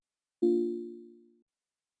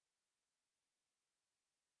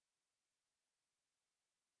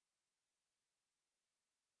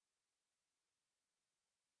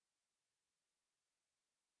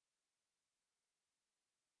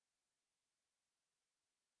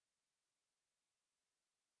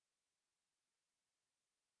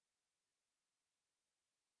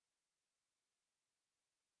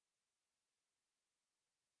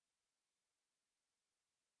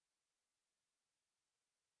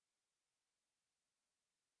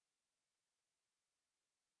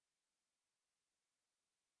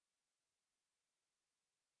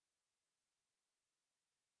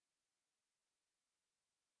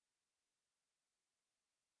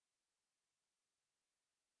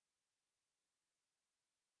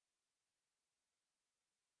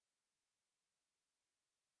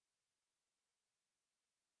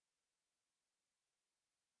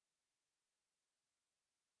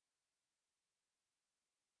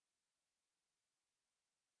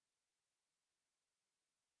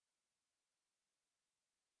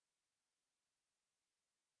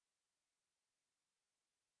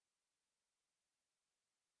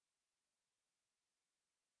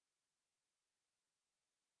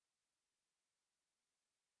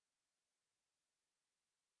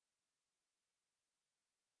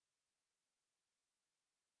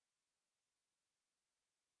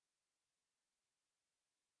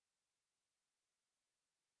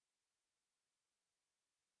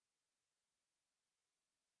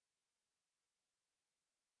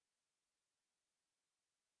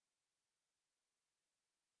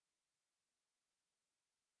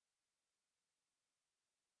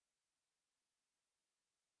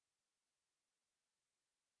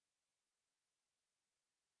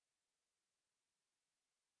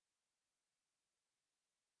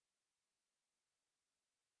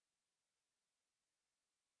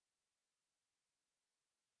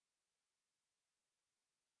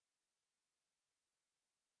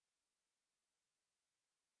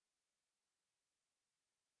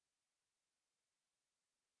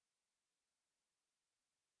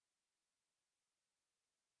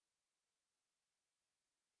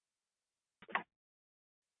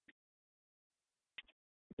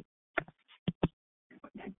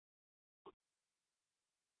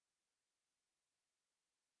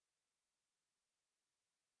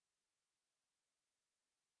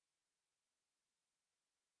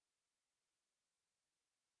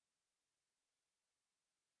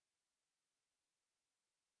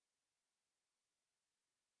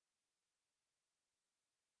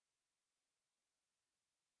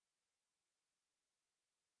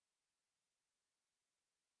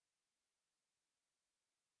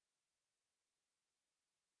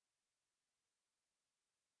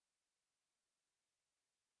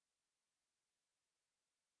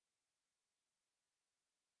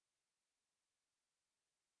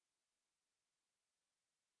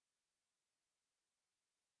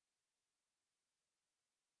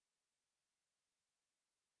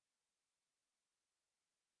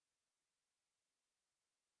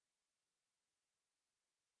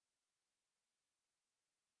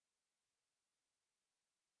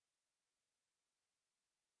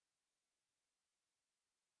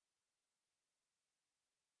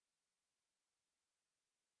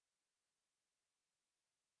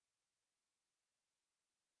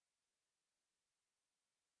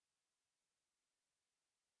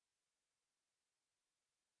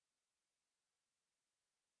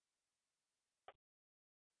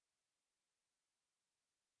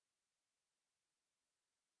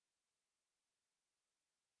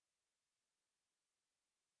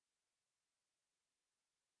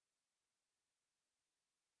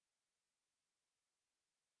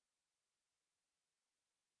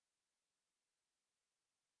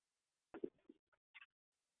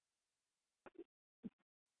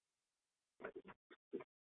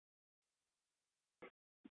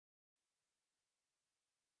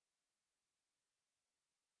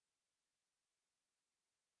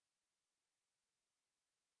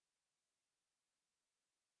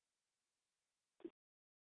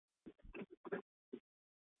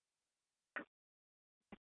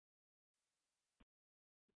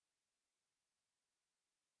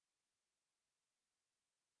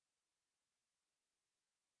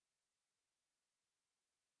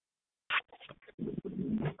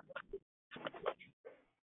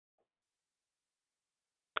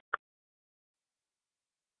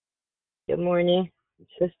Good morning,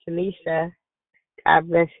 Sister Lisa. God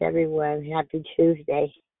bless everyone. Happy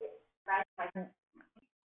Tuesday.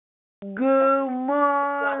 Good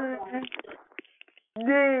morning,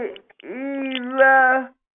 the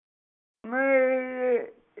Eva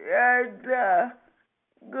Marietta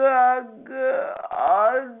Gaga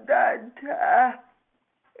Aldata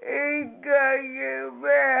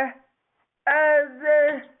Ikayebe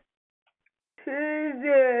as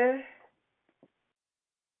Tuesday.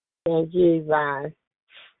 Thank you, Yvonne.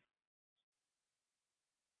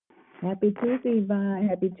 Happy Tuesday, Yvonne.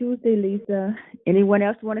 Happy Tuesday, Lisa. Anyone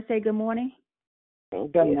else want to say good morning?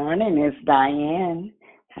 Good morning, it's Diane.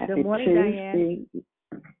 Happy Good morning, Tuesday. Diane.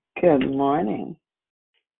 Good morning.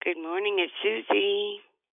 Good morning, it's Susie.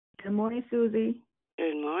 Good morning, Susie.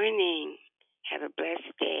 Good morning. Have a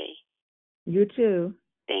blessed day. You too.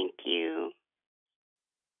 Thank you.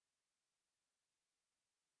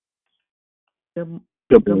 Good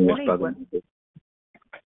morning,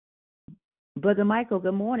 Brother Michael.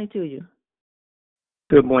 Good morning to you.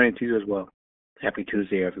 Good morning to you as well. Happy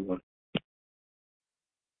Tuesday, everyone.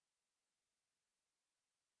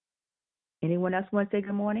 Anyone else want to say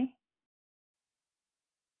good morning?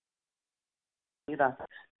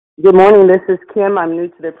 Good morning. This is Kim. I'm new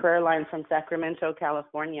to the prayer line from Sacramento,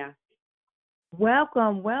 California.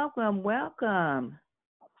 Welcome, welcome, welcome.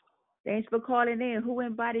 Thanks for calling in. Who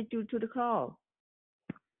invited you to the call?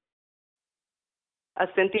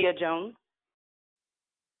 Cynthia Jones.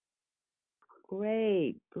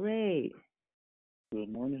 Great, great. Good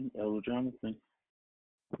morning, Elder Jonathan.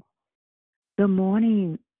 Good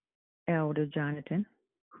morning, Elder Jonathan.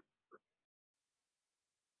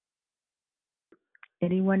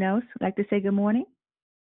 Anyone else like to say good morning?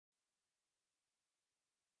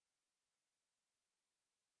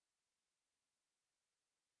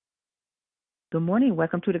 Good morning.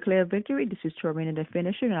 Welcome to Declare Victory. This is Torina the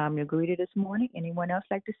Finisher, and I'm your greeter this morning. Anyone else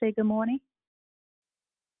like to say good morning?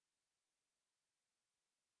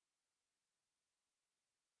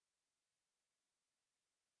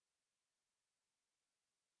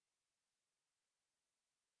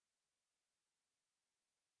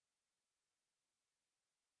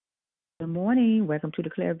 Good morning. Welcome to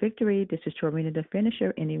Declare Victory. This is Torina the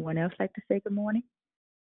Finisher. Anyone else like to say good morning?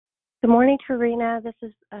 Good morning, Torina. This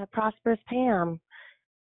is Prosperous Pam.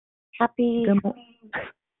 Happy.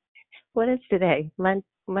 What is today?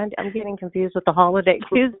 Monday. I'm getting confused with the holiday.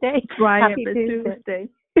 Tuesday. Happy Tuesday.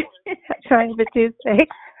 Triumphant Tuesday.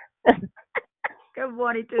 Good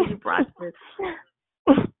morning to you, Prosperous.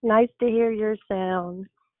 Nice to hear your sound.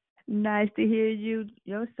 Nice to hear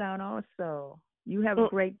your sound also. You have a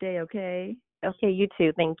great day, okay? Okay, you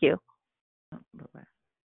too. Thank you. Bye-bye.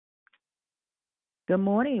 Good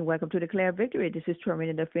morning. Welcome to Declare Victory. This is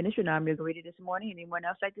Torina the Finisher, and I'm your greeter this morning. Anyone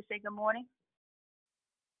else like to say good morning?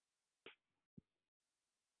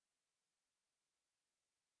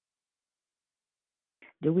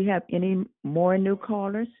 Do we have any more new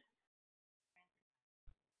callers?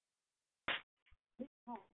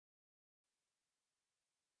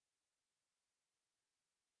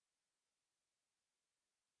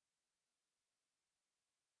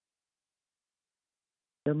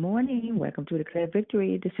 Good morning. Welcome to Declare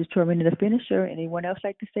Victory. This is Torina the Finisher. Anyone else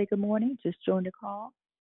like to say good morning? Just join the call.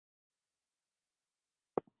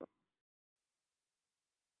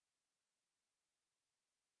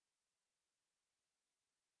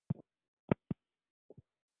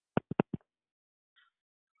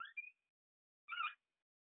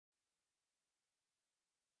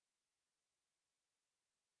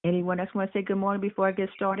 Anyone else want to say good morning before I get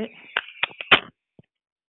started?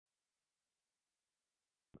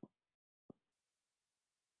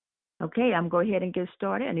 Okay, I'm going to go ahead and get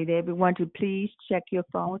started. I need everyone to please check your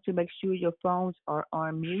phones to make sure your phones are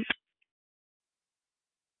on mute.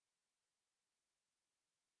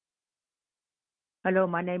 Hello,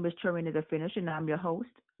 my name is Torina the Finisher, and I'm your host.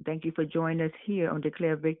 Thank you for joining us here on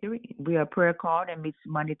Declare Victory. We are a prayer call that meets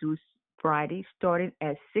Monday through Friday, starting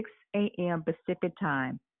at 6 a.m. Pacific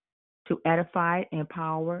time, to edify,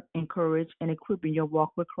 empower, encourage, and equip in your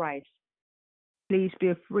walk with Christ. Please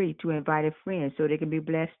feel free to invite a friend so they can be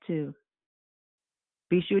blessed too.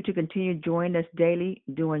 Be sure to continue joining us daily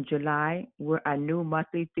during July, where our new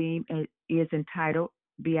monthly theme is entitled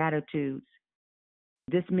Beatitudes.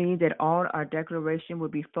 This means that all our declaration will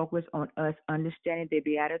be focused on us understanding the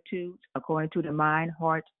Beatitudes according to the mind,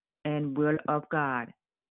 heart, and will of God.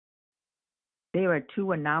 There are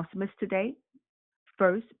two announcements today.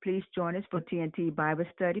 1st, please join us for TNT Bible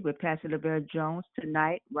Study with Pastor Lavelle Jones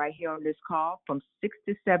tonight, right here on this call from 6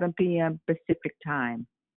 to 7 p.m. Pacific Time.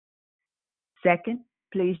 2nd,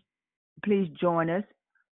 please join us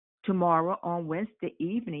tomorrow on Wednesday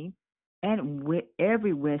evening and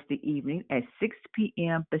every Wednesday evening at 6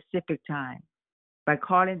 p.m. Pacific Time by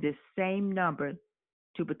calling this same number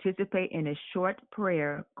to participate in a short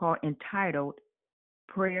prayer entitled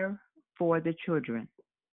Prayer for the Children.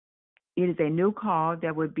 It is a new call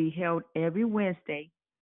that will be held every Wednesday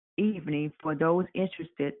evening for those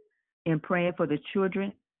interested in praying for the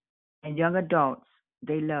children and young adults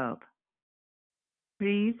they love.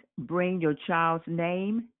 Please bring your child's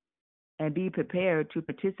name and be prepared to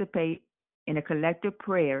participate in a collective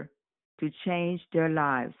prayer to change their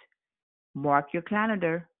lives. Mark your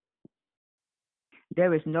calendar.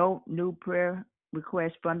 There is no new prayer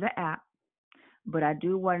request from the app, but I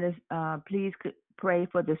do want to please pray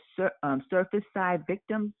for the Surfside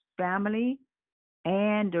victims' family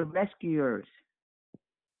and the rescuers.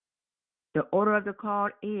 The order of the call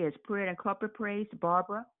is prayer and corporate praise,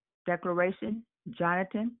 Barbara, declaration,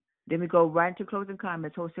 Jonathan. Then we go right into closing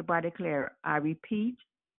comments hosted by Declare. I repeat,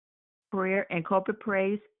 prayer and corporate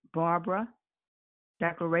praise, Barbara,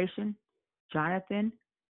 declaration, Jonathan.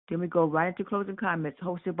 Then we go right into closing comments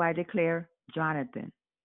hosted by Declare, Jonathan.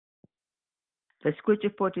 The scripture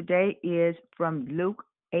for today is from Luke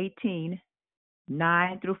 18,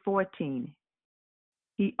 9 through 14.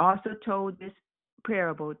 He also told this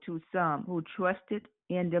parable to some who trusted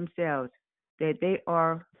in themselves that they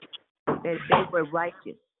were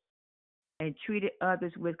righteous and treated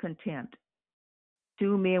others with contempt.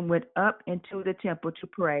 2 men went up into the temple to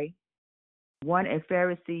pray, one a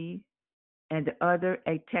Pharisee and the other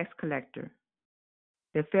a tax collector.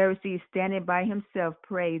 The Pharisee, standing by himself,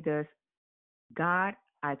 prayed thus, God,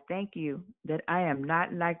 I thank you that I am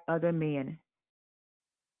not like other men,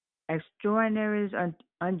 extraordinaries,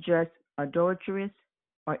 unjust, adulterous,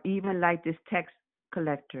 or even like this tax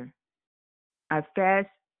collector. I fast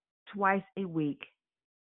twice a week.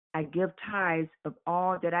 I give tithes of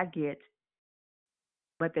all that I get.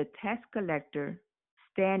 But the tax collector,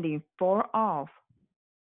 standing far off,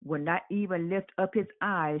 would not even lift up his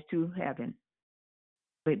eyes to heaven,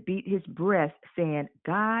 but beat his breast, saying,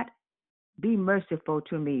 God, be merciful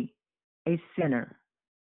to me, a sinner.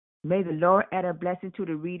 May the Lord add a blessing to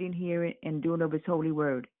the reading, hearing, and doing of his holy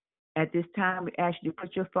word. At this time, we ask you to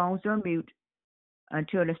put your phones on mute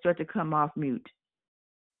until they start to come off mute.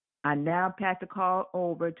 I now pass the call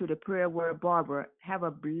over to the prayer word, Barbara. Have a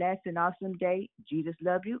blessed and awesome day. Jesus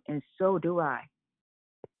loves you, and so do I.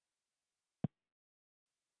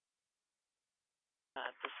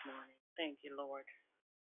 God, this morning. Thank you, Lord.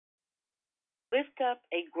 Lift up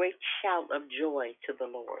a great shout of joy to the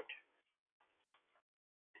Lord.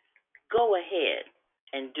 Go ahead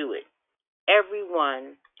and do it.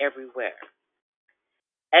 Everyone, everywhere.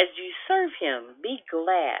 As you serve him, be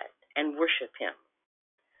glad and worship him.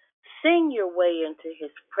 Sing your way into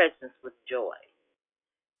his presence with joy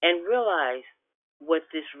and realize what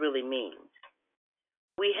this really means.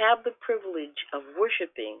 We have the privilege of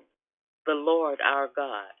worshiping the Lord our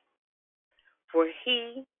God, for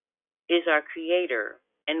he is our creator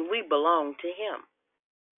and we belong to him.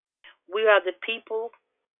 We are the people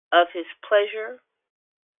of his pleasure.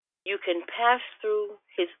 You can pass through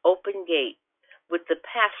his open gate with the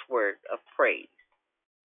password of praise.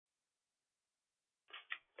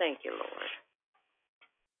 Thank you, Lord.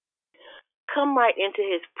 Come right into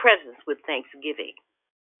his presence with thanksgiving.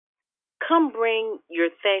 Come bring your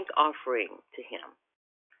thank offering to him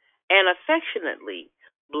and affectionately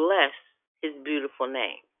bless his beautiful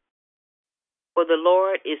name. For the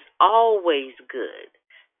Lord is always good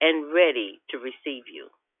and ready to receive you.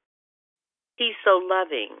 He's so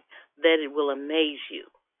loving that it will amaze you,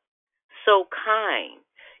 so kind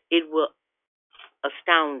it will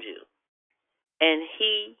astound you. And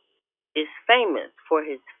he is famous for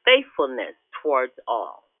his faithfulness towards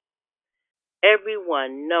all.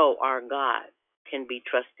 Everyone know our God can be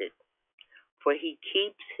trusted, for he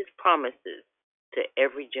keeps his promises to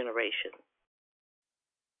every generation.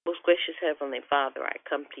 Most gracious Heavenly Father, I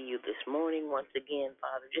come to you this morning once again,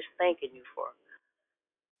 Father, just thanking you for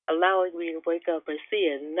allowing me to wake up and see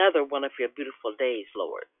another one of your beautiful days,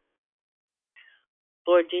 Lord.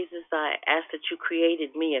 Lord Jesus, I ask that you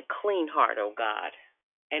created me a clean heart, O God,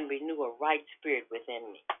 and renew a right spirit within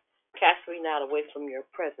me. Cast me not away from your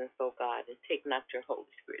presence, O God, and take not your Holy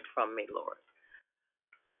Spirit from me, Lord.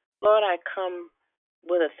 Lord, I come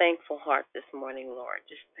with a thankful heart this morning, Lord,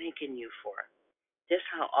 just thanking you for just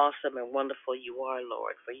how awesome and wonderful you are,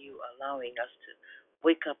 Lord, for you allowing us to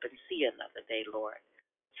wake up and see another day, Lord.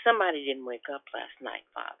 Somebody didn't wake up last night,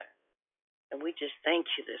 Father. And we just thank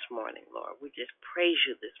you this morning, Lord. We just praise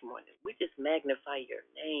you this morning. We just magnify your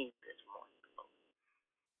name this morning, Lord.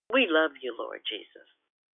 We love you, Lord Jesus.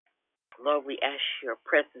 Lord, we ask your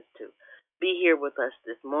presence to be here with us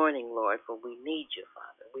this morning, Lord, for we need you,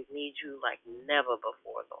 Father. We need you like never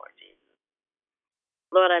before, Lord Jesus.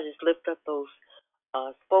 Lord, I just lift up those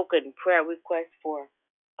spoken prayer requests for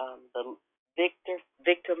the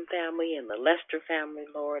victim family and the Lester family,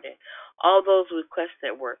 Lord, and all those requests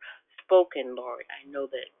that were spoken, Lord. I know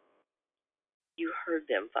that you heard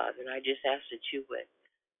them, Father, and I just ask that you would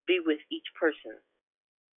be with each person.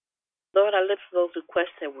 Lord, I lift those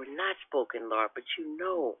requests that were not spoken, Lord, but you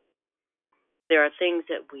know there are things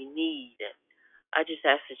that we need. And I just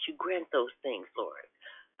ask that you grant those things, Lord.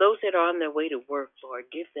 Those that are on their way to work,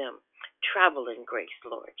 Lord, give them traveling grace,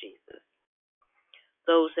 Lord Jesus.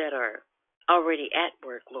 Those that are already at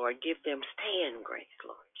work, Lord, give them staying grace,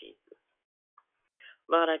 Lord Jesus.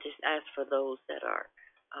 Lord, I just ask for those that are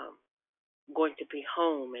going to be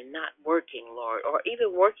home and not working, Lord, or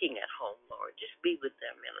even working at home, Lord. Just be with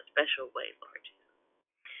them in a special way, Lord Jesus.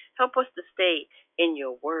 Help us to stay in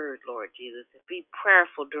your word, Lord Jesus, and be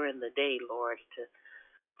prayerful during the day, Lord, to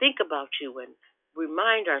think about you and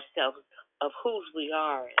remind ourselves of whose we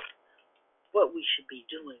are and what we should be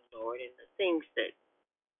doing, Lord, and the things that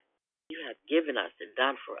you have given us and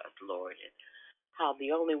done for us, Lord, and how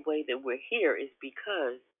the only way that we're here is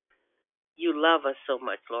because you love us so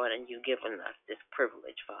much, Lord, and you've given us this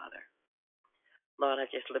privilege, Father. Lord,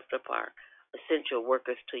 I just lift up our essential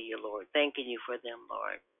workers to you, Lord, thanking you for them,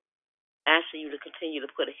 Lord. Asking you to continue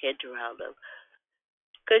to put a hedge around them.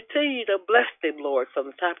 Continue to bless them, Lord, from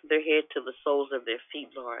the top of their head to the soles of their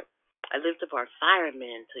feet, Lord. I lift up our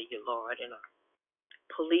firemen to you, Lord, and our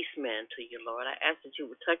policemen to you, Lord. I ask that you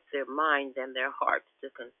would touch their minds and their hearts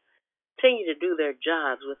to continue to do their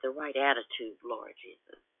jobs with the right attitude, Lord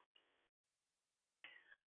Jesus.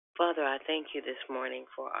 Father, I thank you this morning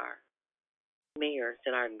for our mayors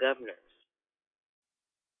and our governors.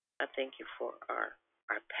 I thank you for our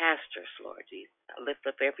pastors, Lord Jesus. I lift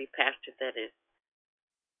up every pastor that is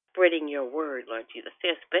spreading your word, Lord Jesus.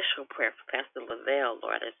 Say a special prayer for Pastor Lavelle,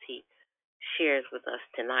 Lord, as he shares with us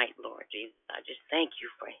tonight, Lord Jesus. I just thank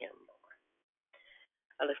you for him, Lord.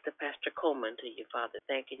 I lift up Pastor Coleman to you, Father,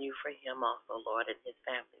 thanking you for him also, Lord, and his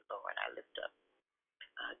family, Lord. I lift up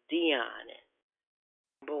Dion and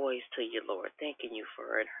boys to you, Lord, thanking you for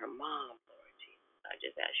her and her mom, Lord Jesus. I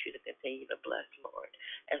just ask you to continue to bless, Lord,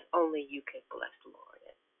 as only you can bless, Lord.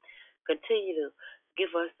 And continue to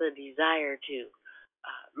give us the desire to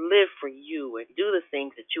live for you and do the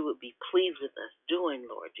things that you would be pleased with us doing,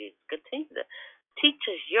 Lord Jesus. Continue to teach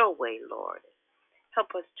us your way, Lord.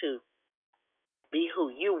 Help us to be who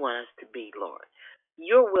you want us to be, Lord.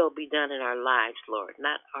 Your will be done in our lives, Lord,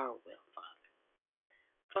 not our will, Father.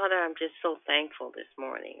 Father, I'm just so thankful this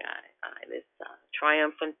morning. This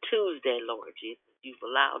triumphant Tuesday, Lord Jesus. You've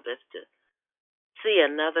allowed us to see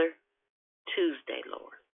another Tuesday,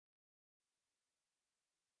 Lord.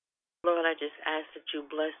 Lord, I just ask that you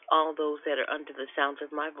bless all those that are under the sound of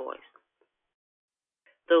my voice.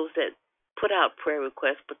 Those that put out prayer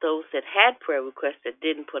requests, but those that had prayer requests that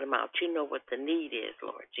didn't put them out. You know what the need is,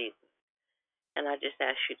 Lord Jesus. And I just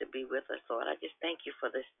ask you to be with us, Lord. I just thank you for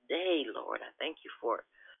this day, Lord. I thank you for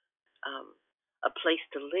a place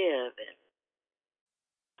to live, and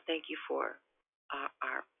thank you for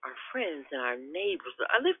our friends and our neighbors.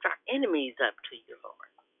 I lift our enemies up to you, Lord.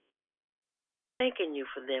 Thanking you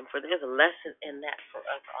for them, for there's a lesson in that for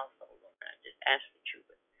us also, Lord. I just ask that you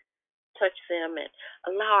would touch them and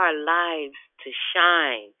allow our lives to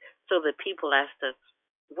shine so that people ask us,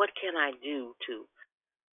 what can I do to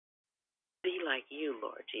be like you,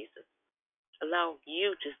 Lord Jesus? Allow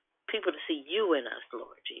people to see you in us,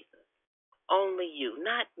 Lord Jesus. Only you,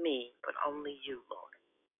 not me, but only you, Lord.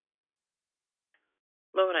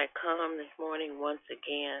 Lord, I come this morning once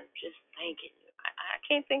again just thanking you. I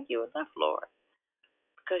can't thank you enough, Lord,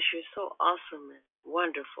 because you're so awesome and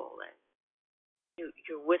wonderful, and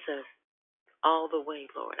you're with us all the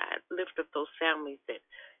way, Lord. I lift up those families that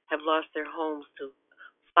have lost their homes to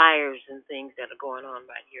fires and things that are going on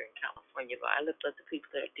right here in California, Lord. I lift up the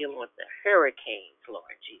people that are dealing with the hurricanes,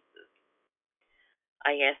 Lord Jesus.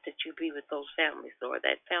 I ask that you be with those families, Lord.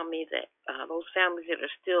 Those families that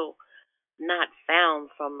are still not found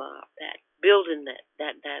from that building,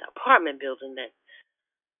 that apartment building that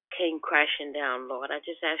came crashing down, Lord. I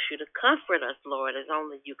just ask you to comfort us, Lord, as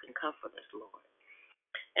only you can comfort us, Lord.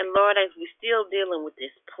 And Lord, as we're still dealing with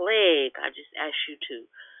this plague, I just ask you to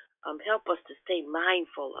help us to stay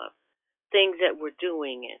mindful of things that we're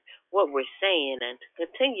doing and what we're saying, and to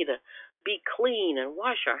continue to be clean and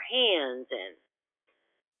wash our hands and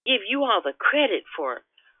give you all the credit for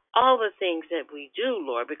all the things that we do,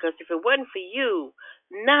 Lord, because if it wasn't for you,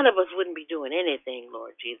 none of us wouldn't be doing anything,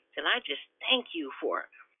 Lord Jesus. And I just thank you for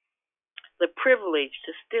the privilege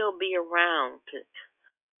to still be around to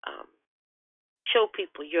show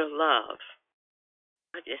people your love.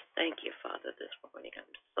 I just thank you, Father, this morning. I'm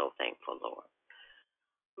so thankful, Lord.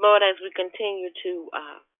 Lord, as we continue to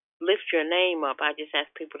lift your name up, I just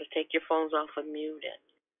ask people to take your phones off of mute and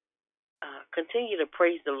continue to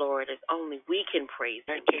praise the Lord as only we can praise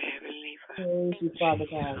Him. Heavenly Father. Praise you, Father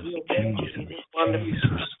God. Jesus,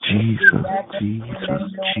 Jesus,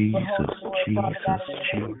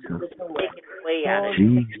 Way out of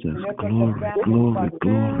Jesus, glory, glory,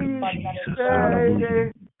 glory, Jesus,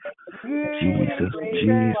 hallelujah. Jesus,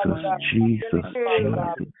 Jesus, Jesus,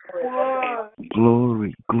 Jesus.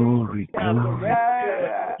 Glory, glory, glory.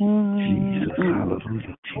 Jesus,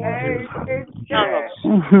 hallelujah, Jesus,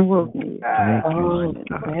 hallelujah. Thank you, Lord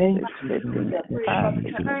God. Jesus,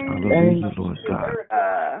 hallelujah, Lord God.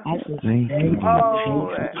 Thank you, Lord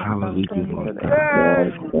Jesus, hallelujah, Lord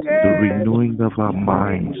God. The renewing of our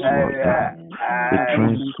minds, Lord God. The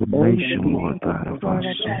transformation, Lord God, of our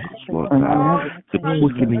souls, Lord God. The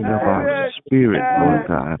quickening of our spirit, Lord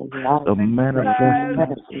God. The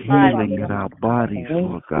manifested healing in our bodies,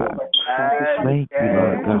 Lord God. Thank you,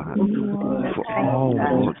 Lord God, for all,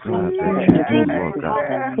 Lord God, that you do, Lord God.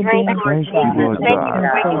 Thank you, Lord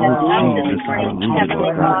God. Oh, Jesus, hallelujah,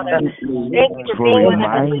 Lord God. For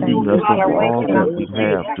reminding us of all that we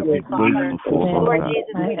have to be grateful for, Lord God.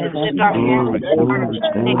 Glory, glory,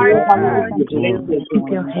 glory, glory, glory.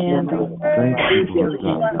 Keep your hand on. Thank you, Lord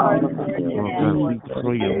God. Lord God, we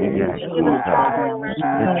pray and we ask, Lord God,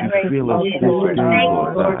 that you fill us this day,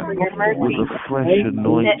 Lord God, with a fresh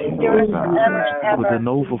anointing, Lord God, with an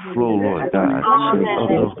overflow, Lord God,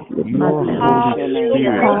 of your Holy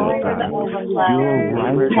Spirit, Lord God, your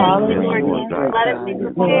righteousness, Lord God.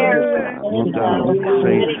 Lord God, we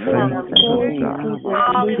say thank you, Lord God.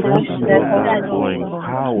 Thank you, Lord God, for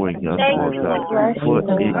empowering us, Lord God, for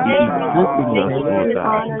equipping us, Lord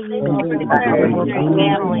God, with a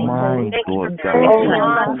renewed mind, Lord God.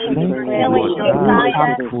 Thank you, Lord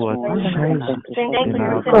God, for a change in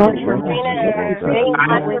our directions, Lord God. Thank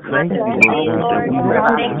you, Lord God, that we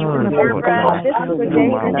have turned, Lord God, from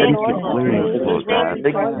our wicked ways, Lord God,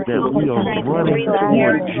 that we are running towards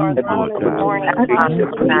you, Lord God.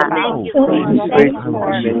 Thank you,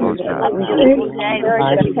 Lord God.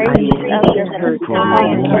 For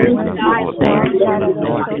removing us, Lord God,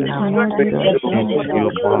 from the darkness into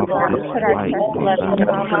your marvelous light, Lord God.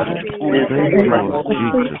 Thank you, Lord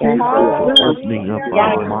Jesus, for opening up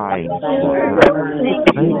our minds, Lord God.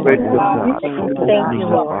 Thank you, Lord God, for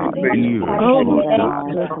opening up our ears, Lord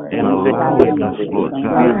God, and allowing us, Lord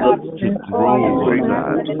God, to grow, Lord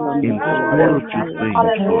God, in spiritual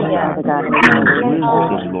things, Lord God, in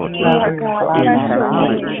wisdom, Lord God, in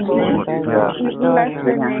knowledge, Lord God.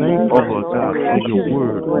 Thank you, Lord God, for your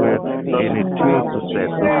word, and it tells us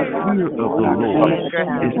that the fear of the Lord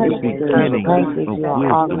is the beginning of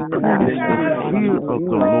wisdom. It's the fear of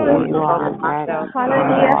the Lord that is the beginning of wisdom. And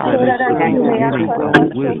Lord God, we say thank you, Lord God, for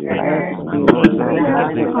wisdom today.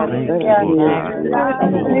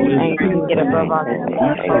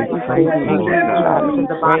 We say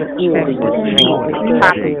thank you, Lord God, for joy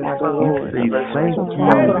today. We say thank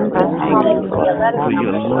you, Lord Jesus, for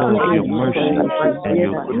your love, your mercy, and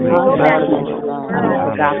your grace.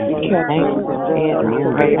 Hallelujah.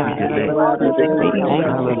 Glory to your name.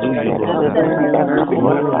 Hallelujah, Lord God.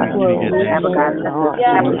 Glory to your name.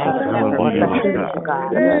 Hallelujah, Lord God.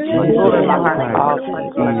 Jesus Christ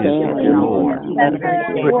is Lord. We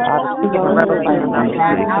say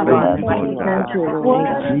thank you, Lord God.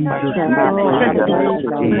 Jesus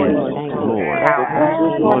is Lord.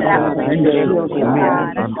 Lord God, we submit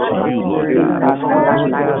unto you, Lord God.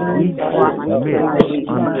 Lord God, we submit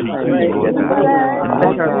unto you, Lord God. And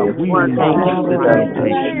Lord God, we resist the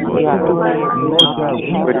temptation, Lord God. Lord God,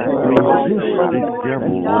 we resist the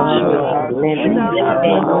devil, Lord God. Jesus,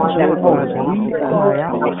 Lord God, we cry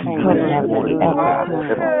out to you this morning, Lord God.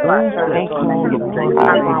 Those that call upon the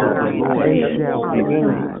name of the Lord shall be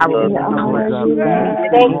saved. Lord God,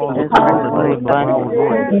 we call upon the name of our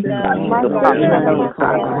Lord Jesus,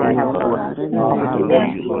 Christ, Lord.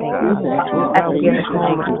 Hallelujah, Lord Lord God. Lord God, we ask that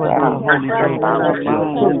you keep us in the holy name of your Son. Lord God, you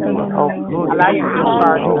open the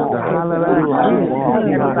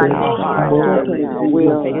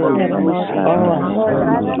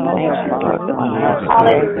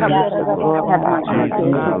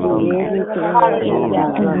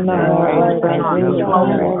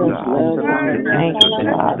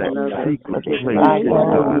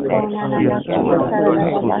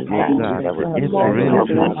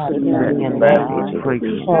hallelujah.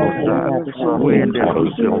 When that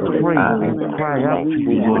we can pray and cry out to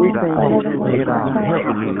you, Lord God, in our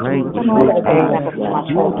heavenly language, Lord God.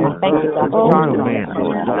 You give us the inner man,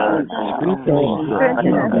 Lord God.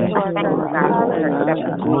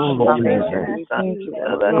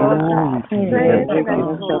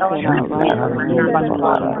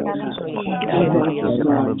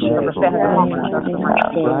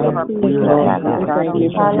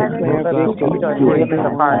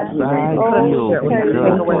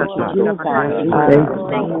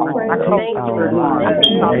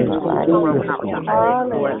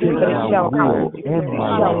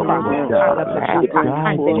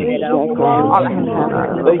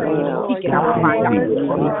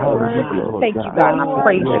 Thank you, God. I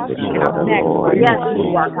praise you. Yes,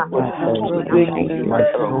 you are God.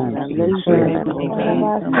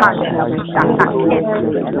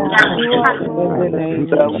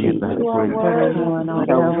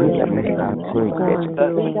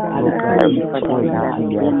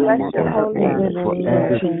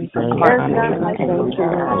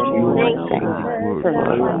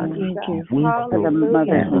 For the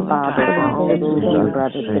mother and father, the children,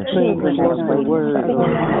 brothers, the children that the word,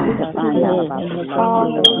 to find out about the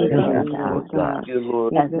love of God.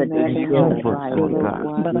 As the children cry, God,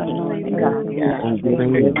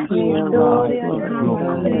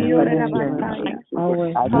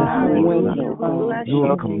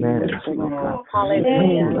 your commandments, Lord God.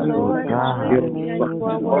 Lord God.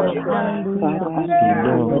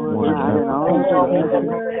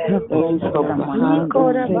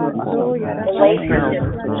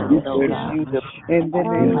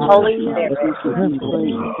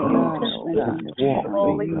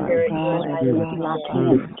 Holy Spirit,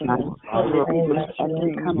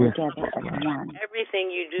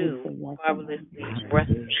 everything you do marvelously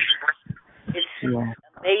expresses. It's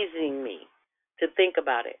amazing me to think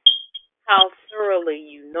about it. How thoroughly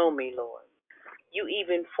you know me, Lord. You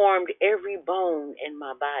even formed every bone in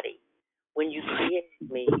my body when you created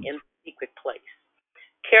me in the secret place,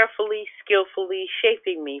 carefully, skillfully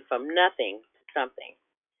shaping me from nothing to something.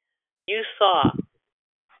 You saw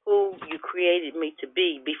who you created me to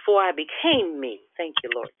be before I became me. Thank you,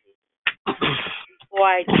 Lord. Before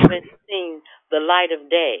I even seen the light of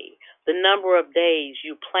day, the number of days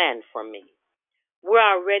you planned for me. We're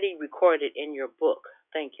already recorded in your book.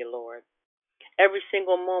 Thank you, Lord. Every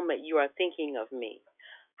single moment you are thinking of me.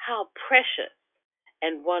 How precious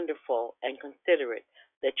and wonderful and considerate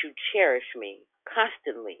that you cherish me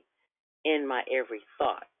constantly in my every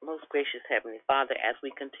thought. Most gracious Heavenly Father, as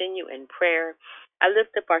we continue in prayer, I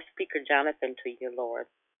lift up our speaker, Jonathan, to you, Lord.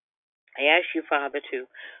 I ask you, Father, to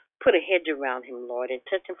put a hedge around him, Lord, and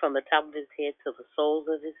touch him from the top of his head to the soles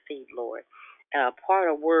of his feet, Lord. And impart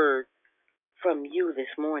a word from you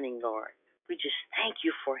this morning, Lord. We just thank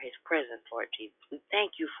you for his presence, Lord Jesus. We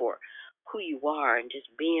thank you for who you are and just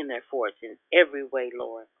being there for us in every way,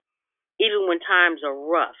 Lord. Even when times are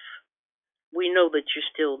rough, we know that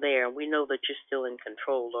you're still there, and we know that you're still in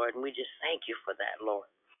control, Lord, and we just thank you for that, Lord.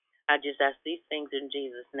 I just ask these things in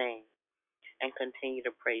Jesus' name and continue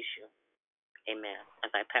to praise you. Amen.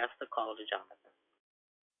 As I pass the call to Jonathan.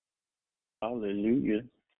 Hallelujah.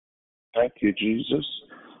 Thank you, Jesus.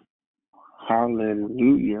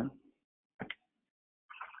 Hallelujah.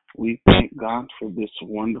 We thank God for this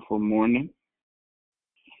wonderful morning.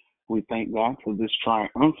 We thank God for this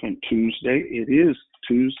triumphant Tuesday. It is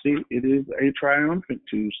Tuesday. It is a triumphant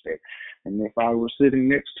Tuesday. And if I were sitting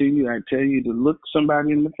next to you, I'd tell you to look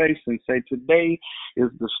somebody in the face and say, today is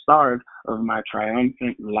the start of my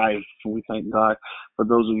triumphant life. We thank God for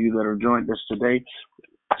those of you that have joined us today.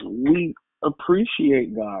 We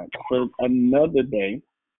appreciate God for another day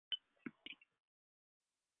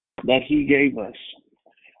that he gave us.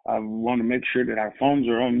 I want to make sure that our phones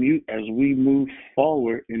are on mute as we move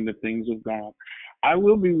forward in the things of God. I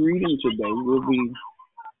will be reading today. We'll be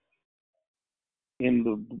in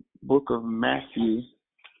the book of Matthew,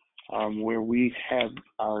 where we have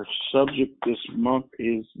our subject this month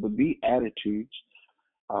is the Beatitudes.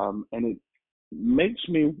 And it makes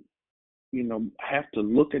me, have to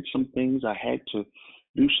look at some things. I had to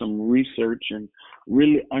do some research and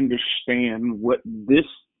really understand what this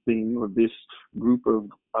thing or this group of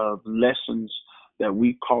lessons that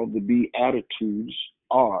we call the Beatitudes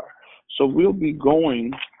are. So we'll be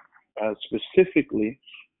going specifically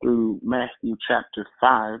through Matthew chapter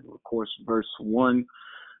 5, of course, verse 1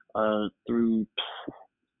 through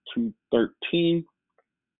to 13.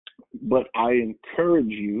 But I encourage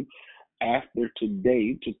you after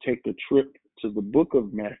today to take a trip to the book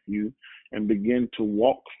of Matthew and begin to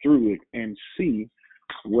walk through it and see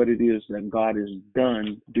what it is that God is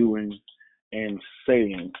done doing and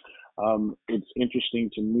saying. It's interesting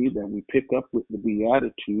to me that we pick up with the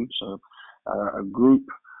Beatitudes, a group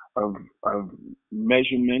of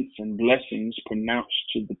measurements and blessings pronounced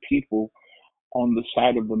to the people on the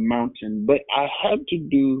side of the mountain. But I had to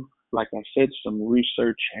do, like I said, some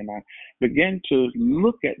research, and I began to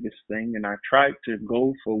look at this thing, and I tried to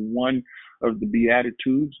go for one of the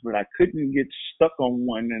Beatitudes, but I couldn't get stuck on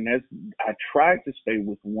one. And as I tried to stay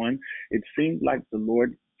with one, it seemed like the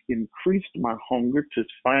Lord increased my hunger to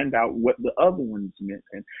find out what the other ones meant.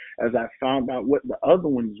 And as I found out what the other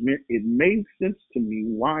ones meant, it made sense to me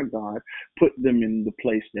why God put them in the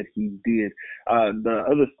place that he did. The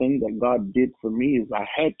other thing that God did for me is I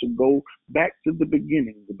had to go back to the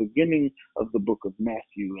beginning of the book of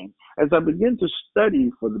Matthew. And as I began to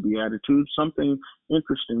study for the Beatitudes, something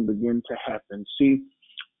interesting began to happen. See,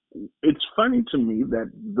 it's funny to me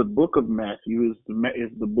that the book of Matthew is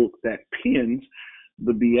the book that pens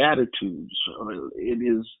the Beatitudes. It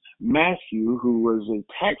is Matthew, who was a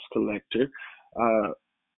tax collector,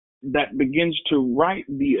 that begins to write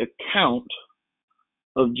the account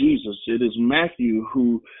of Jesus. It is Matthew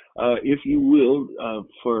who, if you will,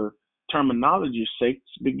 for terminology's sake,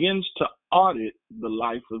 begins to audit the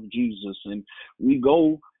life of Jesus. And we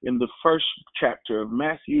go in the first chapter of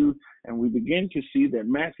Matthew, and we begin to see that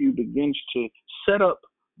Matthew begins to set up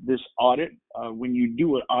this audit. When you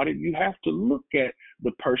do an audit, you have to look at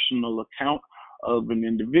the personal account of an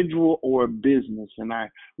individual or a business. And I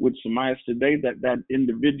would surmise today that that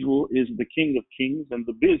individual is the King of Kings and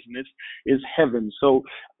the business is heaven. So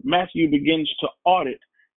Matthew begins to audit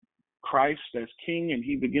Christ as king, and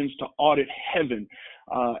he begins to audit heaven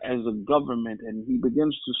as a government. And he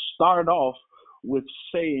begins to start off with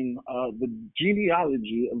saying the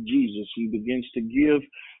genealogy of Jesus. He begins to give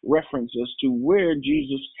references to where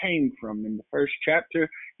Jesus came from. In the first chapter,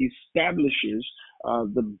 he establishes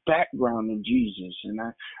the background of Jesus. And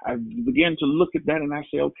I began to look at that, and I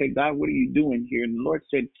say, okay, God, what are you doing here? And the Lord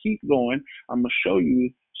said, keep going. I'm going to show you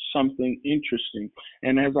something interesting.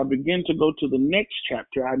 And as I begin to go to the next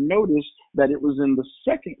chapter, I noticed that it was in the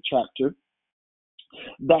second chapter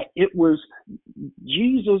that it was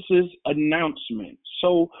Jesus's announcement.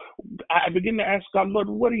 So I began to ask God, Lord,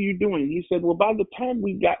 what are you doing? He said, well, by the time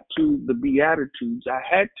we got to the Beatitudes, I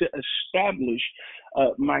had to establish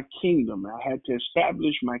my kingdom. I had to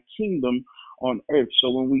establish my kingdom on earth.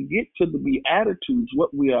 So when we get to the Beatitudes,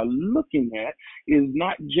 what we are looking at is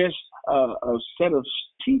not just a set of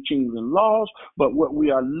teachings and laws, but what we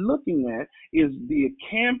are looking at is the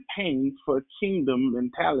campaign for kingdom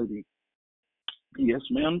mentality. Yes,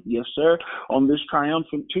 ma'am. Yes, sir. On this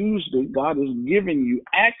Triumphant Tuesday, God is giving you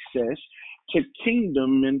access to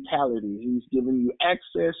kingdom mentality. He's giving you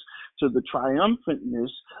access to the triumphantness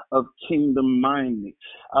of kingdom minding.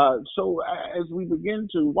 So as we begin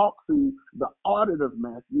to walk through the audit of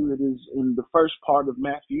Matthew, it is in the first part of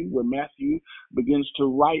Matthew where Matthew begins to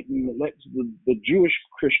write and lets the Jewish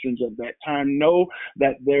Christians of that time know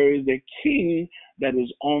that there is a king that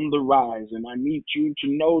is on the rise. And I need you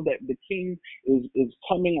to know that the king is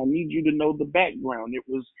coming. I need you to know the background. It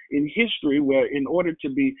was in history where in order to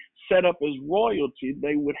be set up as royalty,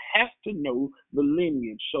 they would have to know the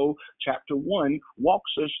lineage. So chapter 1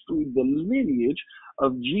 walks us through the lineage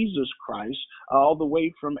of Jesus Christ, all the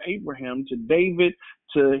way from Abraham to David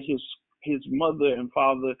to his mother and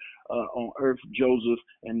father on earth, Joseph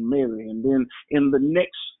and Mary. And then in the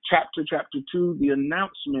next chapter, chapter 2, the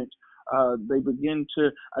announcement, they begin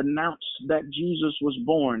to announce that Jesus was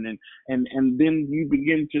born, and then you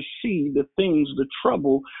begin to see the things, the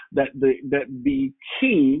trouble that the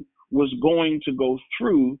king was going to go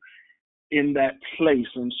through in that place.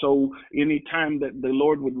 And so anytime that the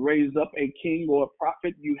Lord would raise up a king or a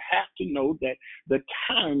prophet, you have to know that the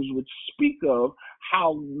times would speak of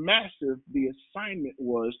how massive the assignment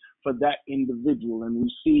was for that individual. And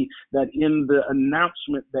we see that in the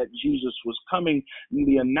announcement that Jesus was coming, in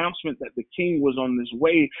the announcement that the king was on his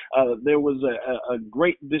way, there was a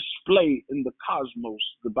great display in the cosmos.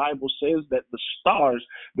 The Bible says that the stars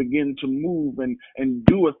begin to move and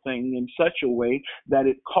do a thing in such a way that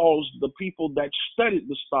it caused the people that studied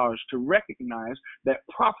the stars to recognize that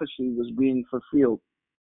prophecy was being fulfilled.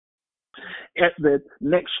 At the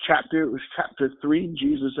next chapter, it was chapter 3.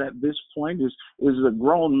 Jesus at this point is a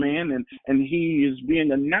grown man, and he is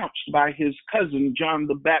being announced by his cousin, John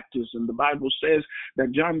the Baptist. And the Bible says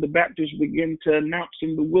that John the Baptist began to announce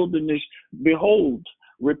in the wilderness, behold,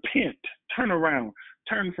 repent, turn around,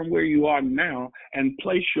 turn from where you are now and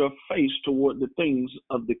place your face toward the things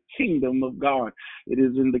of the kingdom of God. It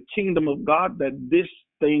is in the kingdom of God that this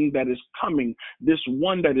thing that is coming, this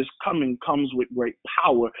one that is coming, comes with great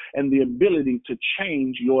power and the ability to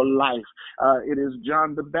change your life. It is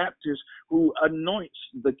John the Baptist who anoints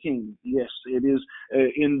the king. Yes, it is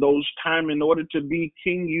in those times, in order to be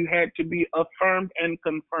king, you had to be affirmed and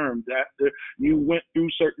confirmed. After you went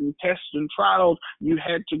through certain tests and trials, you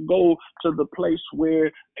had to go to the place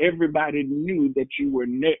where everybody knew that you were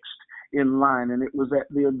next in line. And it was at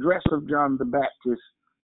the address of John the Baptist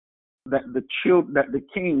that the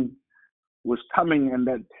king was coming, and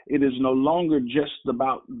that it is no longer just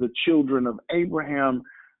about the children of Abraham,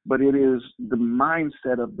 but it is the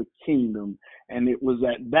mindset of the kingdom. And it was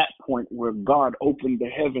at that point where God opened the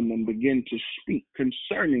heaven and began to speak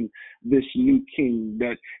concerning this new king,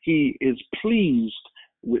 that he is pleased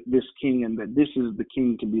with this king and that this is the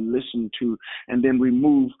king to be listened to. And then we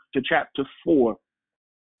move to chapter 4,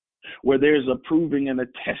 where there's a proving and a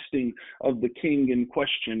testing of the king in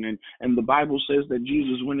question. And the Bible says that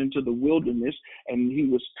Jesus went into the wilderness and he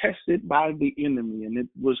was tested by the enemy. And it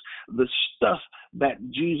was the stuff that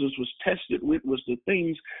Jesus was tested with was the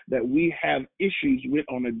things that we have issues with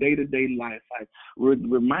on a day-to-day life. I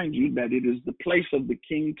would remind you that it is the place of the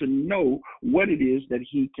king to know what it is that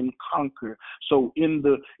he can conquer. So in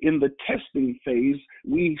the testing phase,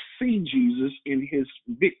 we see Jesus in his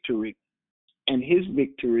victory. And his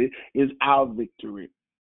victory is our victory.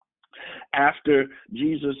 After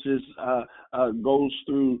Jesus goes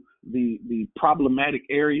through the problematic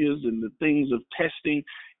areas and the things of testing,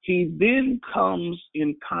 he then comes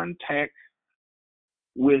in contact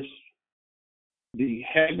with the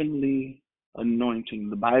heavenly anointing.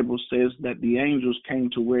 The Bible says that the angels came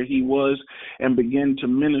to where he was and began to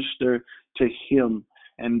minister to him,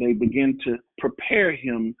 and they began to prepare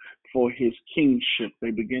him for his kingship.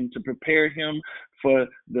 They begin to prepare him for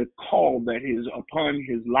the call that is upon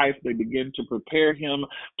his life. They begin to prepare him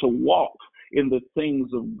to walk in the things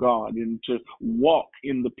of God and to walk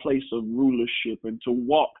in the place of rulership and to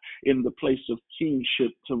walk in the place of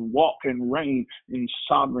kingship, to walk and reign in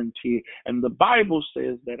sovereignty. And the Bible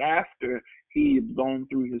says that after he had gone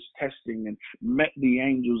through his testing and met the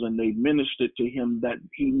angels and they ministered to him, that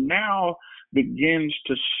he now begins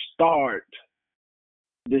to start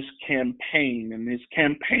this campaign. And this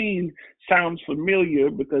campaign sounds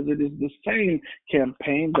familiar because it is the same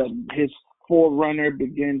campaign that his forerunner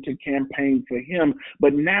began to campaign for him.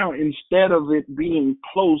 But now, instead of it being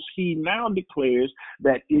close, he now declares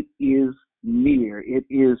that it is near. It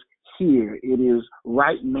is here. It is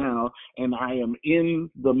right now. And I am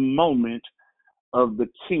in the moment of the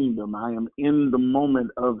kingdom. I am in the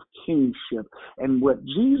moment of kingship. And what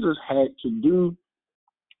Jesus had to do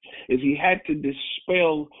is he had to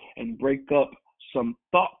dispel and break up some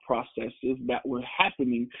thought processes that were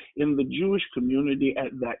happening in the Jewish community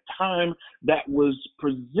at that time that was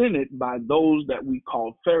presented by those that we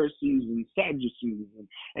call Pharisees and Sadducees.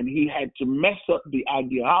 And he had to mess up the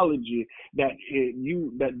ideology that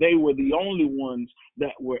they were the only ones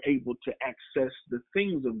that were able to access the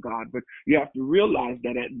things of God. But you have to realize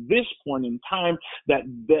that at this point in time, that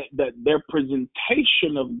their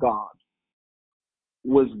presentation of God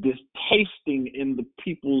was distasting in the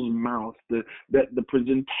people's mouth. The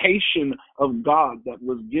presentation of God that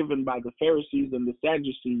was given by the Pharisees and the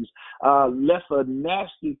Sadducees left a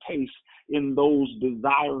nasty taste in those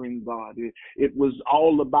desiring God. It was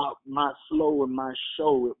all about my flow and my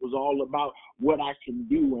show. It was all about what I can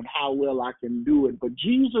do and how well I can do it. But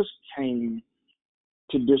Jesus came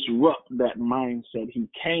to disrupt that mindset. He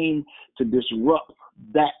came to disrupt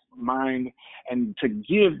that mind and to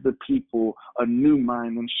give the people a new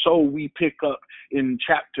mind. And so we pick up in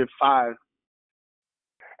chapter 5.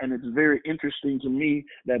 And it's very interesting to me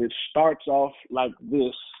that it starts off like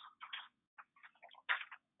this.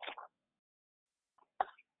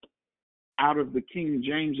 Out of the King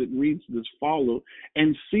James, it reads as follows: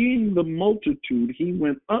 and seeing the multitude, he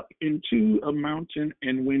went up into a mountain,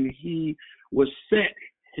 and when he was set,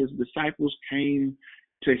 his disciples came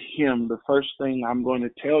to him. The first thing I'm going to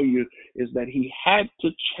tell you is that he had to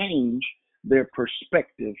change their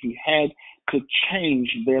perspective. He had to change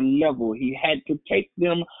their level. He had to take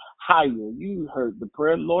them higher. You heard the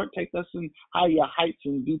prayer, Lord, take us in higher heights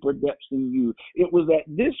and deeper depths in you. It was at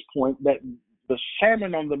this point that the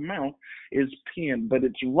Sermon on the Mount is penned. But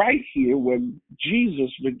it's right here where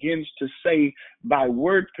Jesus begins to say, by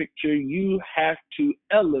word picture, you have to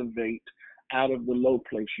elevate out of the low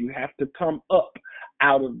place. You have to come up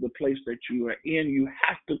out of the place that you are in. You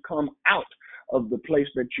have to come out of the place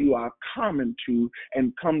that you are common to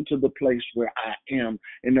and come to the place where I am.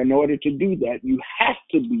 And in order to do that, you have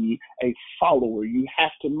to be a follower. You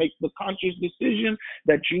have to make the conscious decision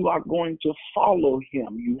that you are going to follow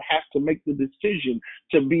him. You have to make the decision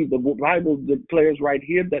to be, the Bible declares right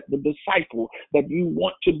here, that the disciple, that you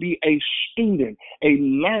want to be a student, a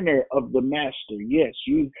learner of the master. Yes,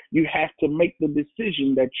 you have to make the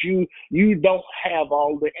decision that you don't have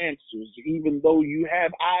all the answers. Even though you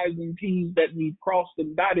have I's and T's that need crossed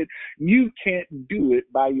and dotted, you can't do it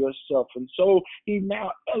by yourself. And so he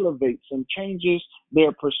now elevates and changes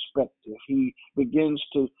their perspective. He begins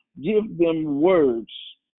to give them words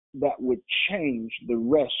that would change the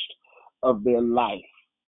rest of their life.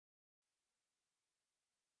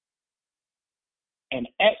 And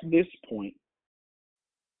at this point,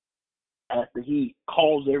 after he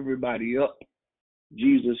calls everybody up,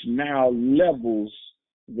 Jesus now levels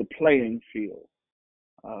the playing field.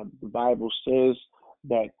 The Bible says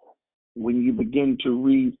that when you begin to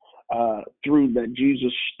read through that,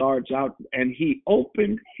 Jesus starts out, and he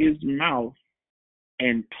opened his mouth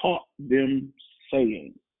and taught them,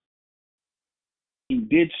 saying. He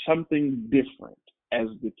did something different as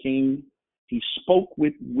the king. He spoke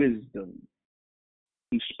with wisdom.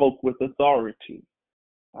 He spoke with authority.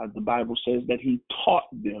 The Bible says that he taught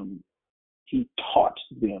them. He taught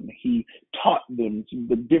them. He taught them.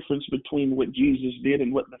 The difference between what Jesus did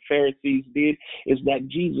and what the Pharisees did is that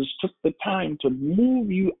Jesus took the time to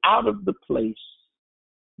move you out of the place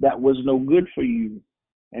that was no good for you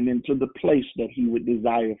and into the place that he would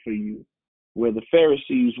desire for you, where the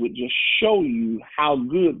Pharisees would just show you how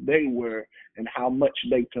good they were and how much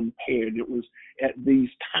they compared. It was at these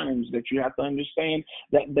times that you have to understand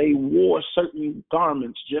that they wore certain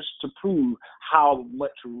garments just to prove how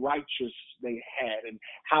much righteous they had and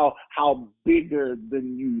how bigger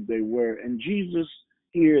than you they were. And Jesus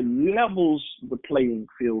here levels the playing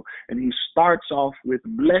field, and he starts off with,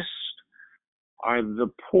 blessed are the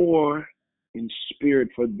poor in spirit,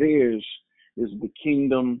 for theirs is the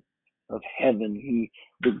kingdom of heaven. He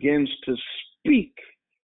begins to speak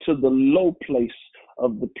to the low place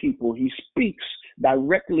of the people. He speaks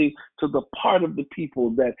directly to the part of the people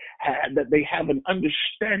that they have an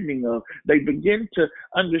understanding of. They begin to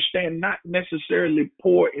understand not necessarily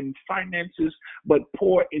poor in finances, but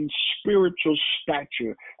poor in spiritual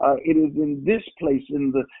stature. It is in this place,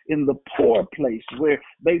 in the poor place, where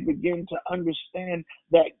they begin to understand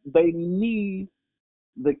that they need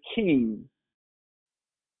the King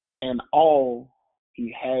and all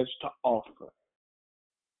he has to offer.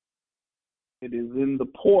 It is in the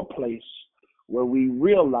poor place where we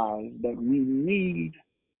realize that we need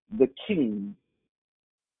the King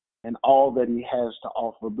and all that he has to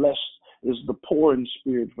offer. Blessed is the poor in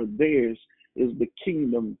spirit, for theirs is the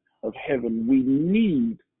kingdom of heaven. We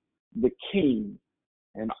need the King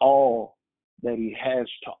and all that he has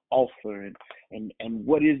to offer. And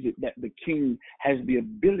what is it that the King has the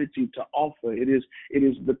ability to offer? It is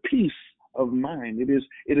the peace of mind. It is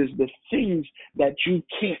the things that you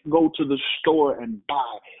can't go to the store and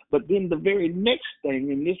buy. But then the very next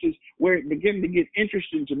thing, and this is where it began to get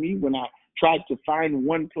interesting to me when I tried to find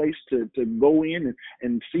one place to go in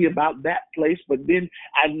and see about that place. But then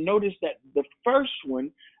I noticed that the first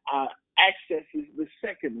one accesses the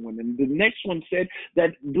second one. And the next one said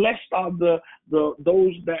that blessed are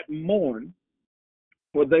those that mourn,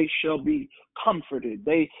 for they shall be comforted.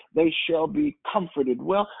 They shall be comforted.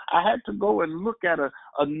 Well, I had to go and look at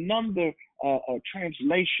another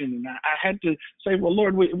translation, and I had to say, well,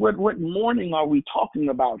 Lord, what mourning are we talking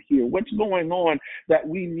about here? What's going on that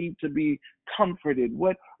we need to be comforted?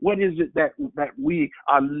 What is it that we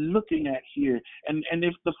are looking at here? And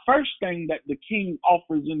if the first thing that the King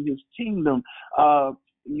offers in his kingdom,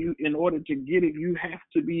 you, in order to get it, you have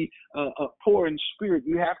to be poor in spirit.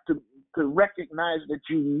 You have to recognize that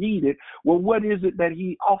you need it. Well, what is it that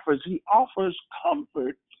he offers? He offers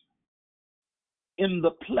comfort in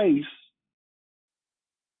the place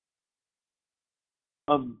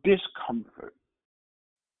of discomfort.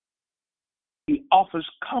 He offers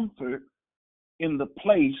comfort in the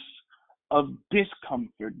place of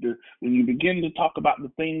discomfort. When you begin to talk about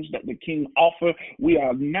the things that the King offers, we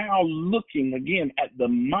are now looking again at the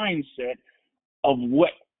mindset of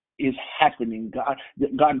what is happening.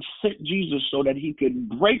 God sent Jesus so that he could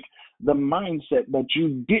break the mindset that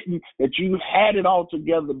you had it all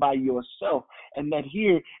together by yourself. And that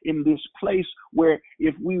here in this place where,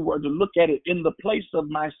 if we were to look at it in the place of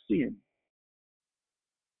my sin,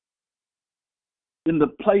 in the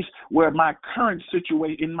place where my current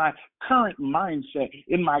situation, in my current mindset,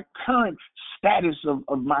 in my current status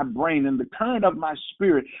of my brain, in the current of my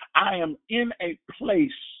spirit, I am in a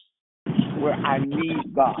place where I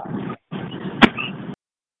need God.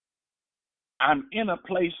 I'm in a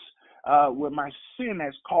place where my sin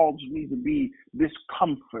has caused me to be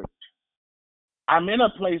discomfort. I'm in a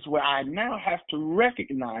place where I now have to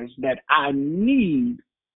recognize that I need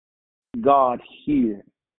God here.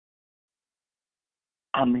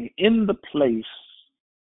 I'm in the place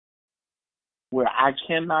where I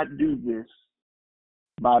cannot do this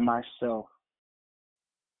by myself.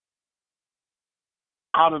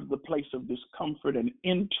 Out of the place of discomfort and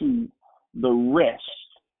into the rest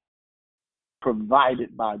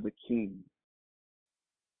provided by the King.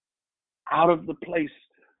 Out of the place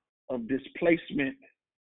of displacement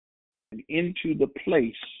and into the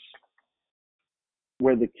place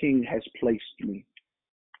where the King has placed me.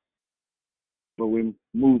 But we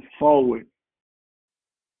move forward.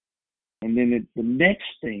 And then the next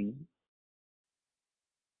thing,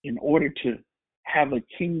 in order to have a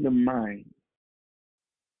kingdom mind,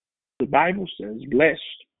 the Bible says, blessed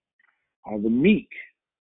are the meek,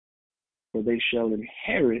 for they shall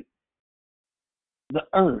inherit the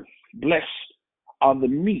earth. Blessed are the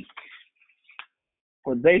meek,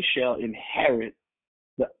 for they shall inherit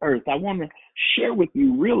the earth. I want to share with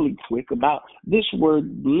you really quick about this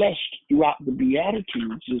word blessed throughout the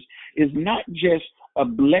Beatitudes. Is not just a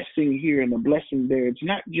blessing here and a blessing there. It's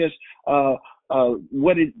not just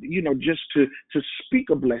just to speak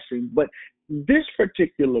a blessing, but this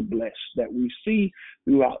particular bless that we see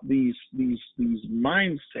throughout these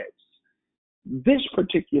mindsets, this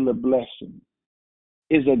particular blessing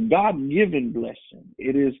is a God-given blessing.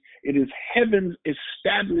 It is heaven's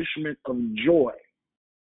establishment of joy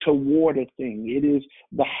toward a thing. It is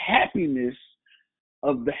the happiness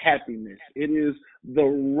of the happiness. It is the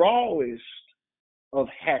rawest of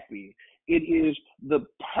happy. It is the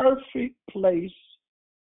perfect place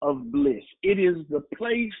of bliss. It is the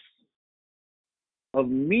place of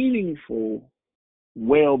meaningful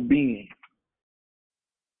well-being.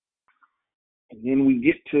 And then we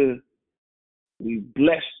get to, we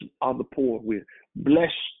blessed are the poor. We're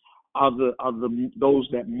blessed are those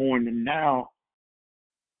that mourn. And now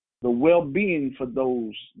the well-being for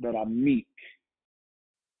those that are meek,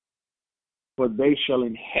 for they shall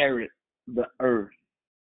inherit the earth.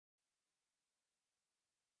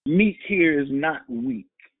 Meek here is not weak.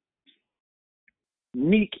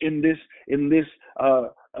 Meek in this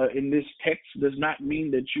text does not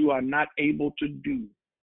mean that you are not able to do.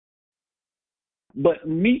 But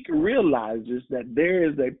meek realizes that there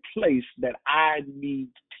is a place that I need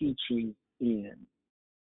teaching in.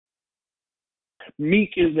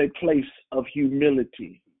 Meek is a place of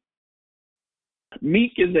humility.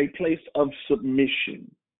 Meek is a place of submission.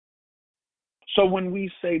 So when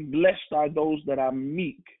we say, blessed are those that are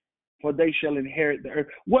meek, for they shall inherit the earth,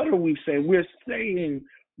 what are we saying? We're saying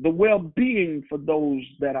the well-being for those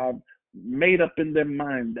that are made up in their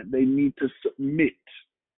mind that they need to submit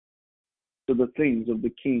to the things of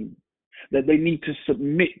the King, that they need to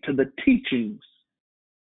submit to the teachings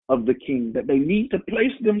of the King, that they need to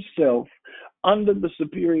place themselves under the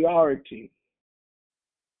superiority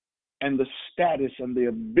and the status and the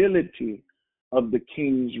ability of the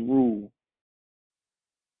King's rule.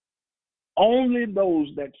 Only those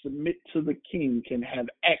that submit to the King can have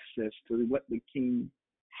access to what the King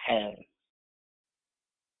has.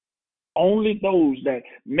 Only those that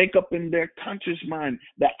make up in their conscious mind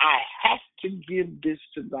that I have to give this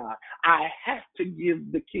to God. I have to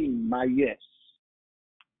give the King my yes.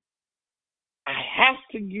 I have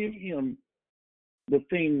to give him the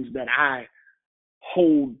things that I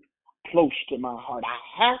hold close to my heart.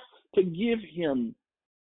 I have to give him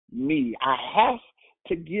me. I have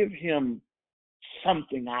to give him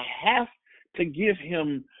something. I have to give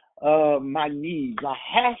him my needs. I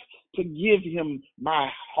have to give him my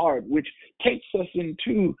heart, which takes us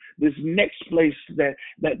into this next place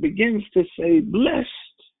that begins to say, blessed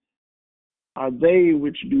are they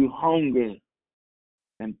which do hunger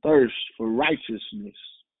and thirst for righteousness,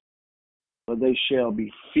 for they shall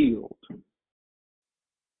be filled.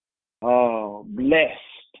 Oh, blessed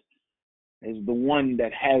is the one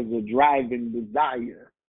that has a driving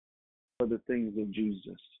desire for the things of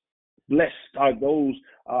Jesus. Blessed are those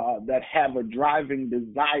that have a driving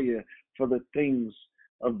desire for the things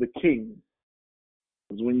of the King.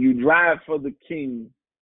 Because when you drive for the King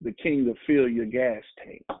will fill your gas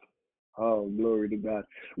tank. Oh, glory to God.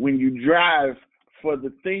 When you drive for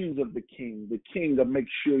the things of the king will make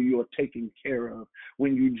sure you are taken care of.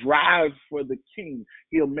 When you drive for the king,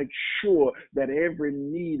 he'll make sure that every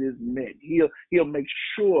need is met. He'll make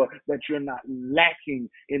sure that you're not lacking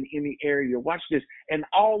in any area. Watch this. And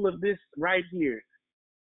all of this right here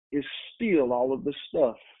is still all of the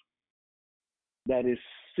stuff that is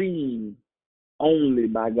seen only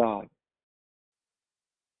by God.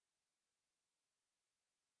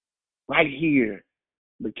 Right here,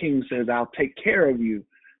 the king says, I'll take care of you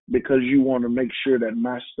because you want to make sure that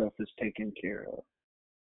my stuff is taken care of.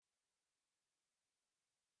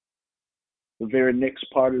 The very next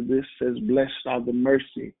part of this says, blessed are the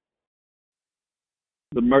merciful,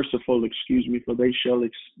 for they shall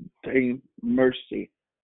obtain mercy.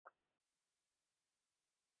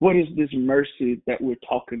 What is this mercy that we're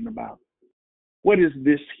talking about? What is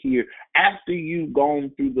this here? After you've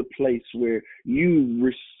gone through the place where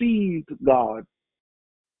you received God,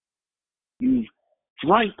 you've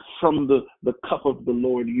drank from the cup of the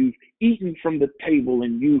Lord, you've eaten from the table,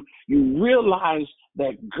 and you realize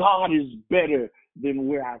that God is better than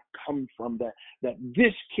where I've come from, that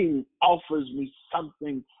this king offers me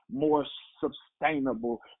something more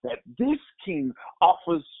sustainable, that this king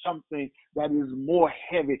offers something that is more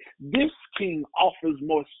heavy. This king offers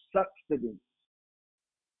more substance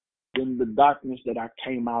than the darkness that I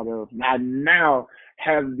came out of. I now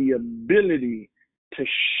have the ability to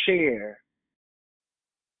share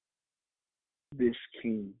this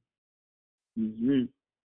king. And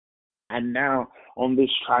now on this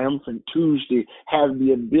triumphant Tuesday, have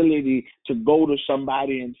the ability to go to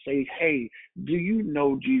somebody and say, hey, do you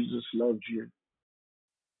know Jesus loves you?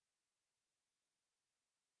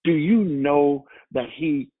 Do you know that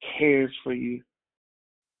he cares for you?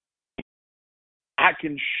 I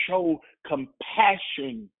can show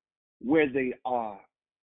compassion where they are.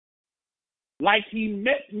 Like he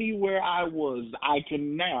met me where I was, I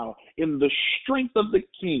can now, in the strength of the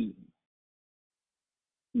king,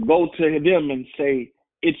 go to them and say,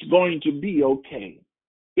 it's going to be okay.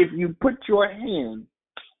 If you put your hand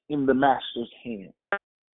in the master's hand,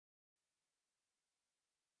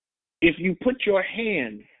 if you put your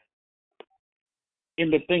hand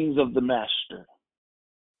in the things of the master,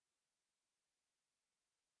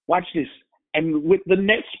 watch this. And with the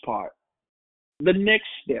next part, the next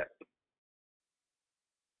step,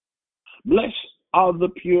 blessed are the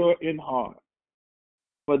pure in heart,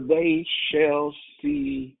 for they shall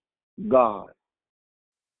see God.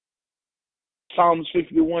 Psalms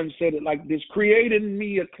 51 said it like this: create in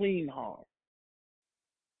me a clean heart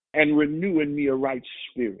and renew in me a right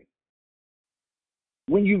spirit.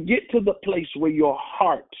 When you get to the place where your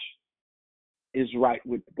heart is right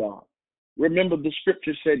with God, remember the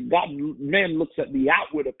scripture said man looks at the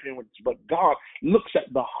outward appearance, but God looks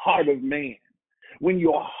at the heart of man. When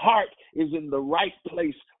your heart is in the right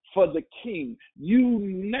place for the king, you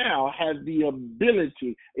now have the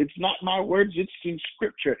ability. It's not my words, it's in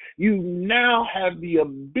scripture. You now have the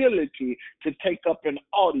ability to take up an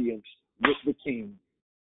audience with the king.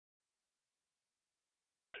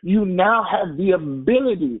 You now have the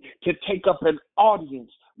ability to take up an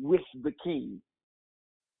audience with the king.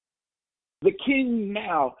 The king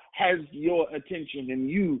now has your attention, and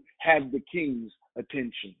you have the king's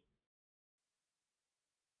attention.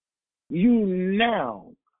 You now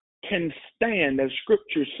can stand, as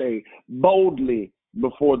scriptures say, boldly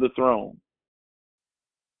before the throne.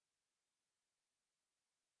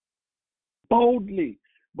 Boldly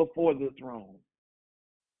before the throne.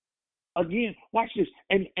 Again, watch this.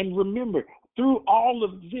 And remember, through all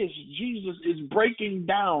of this, Jesus is breaking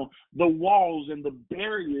down the walls and the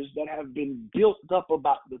barriers that have been built up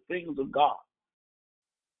about the things of God.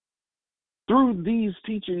 Through these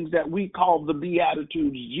teachings that we call the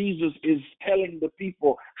Beatitudes, Jesus is telling the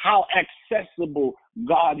people how accessible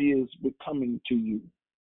God is becoming to you.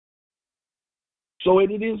 So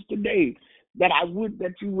it is today that I would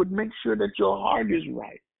that you would make sure that your heart is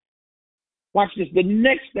right. Watch this. The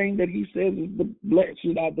next thing that he says is, the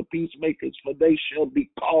blessed are the peacemakers, for they shall be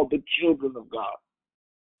called the children of God.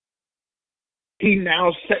 He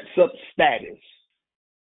now sets up status.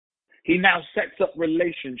 He now sets up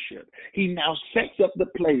relationship. He now sets up the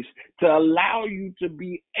place to allow you to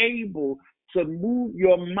be able to move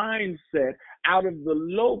your mindset out of the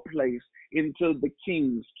low place into the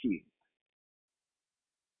king's key.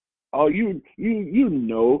 Oh, you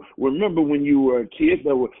know, remember when you were a kid,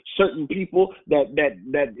 there were certain people that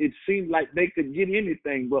it seemed like they could get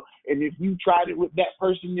anything. But and if you tried it with that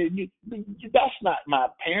person, that's not my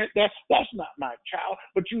parent, that's not my child.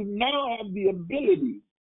 But you now have the ability.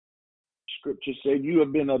 Scripture said you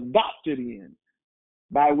have been adopted in.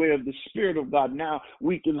 by way of the Spirit of God. Now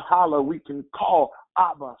we can holler, we can call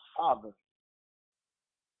Abba, Father.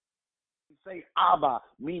 Say Abba,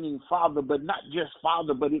 meaning Father, but not just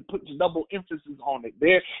Father, but it puts double emphasis on it.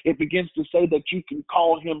 There, it begins to say that you can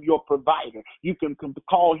call him your provider. You can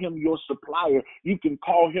call him your supplier. You can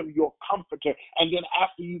call him your comforter. And then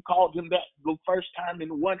after you called him that the first time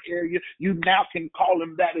in one area, you now can call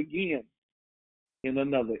him that again in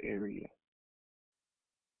another area.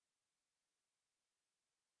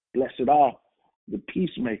 Blessed are the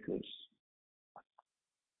peacemakers,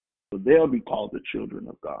 for they'll be called the children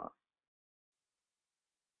of God.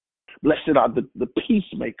 Blessed are the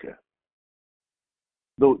peacemaker,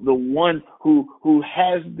 the one who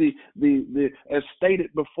has the as stated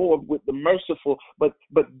before with the merciful, but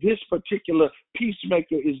this particular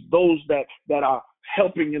peacemaker is those that are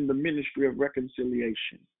helping in the ministry of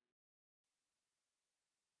reconciliation.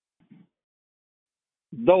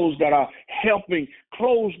 Those that are helping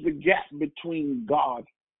close the gap between God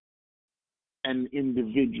and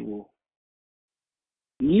individual,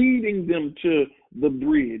 leading them to the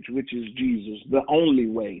bridge, which is Jesus, the only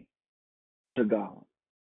way to God.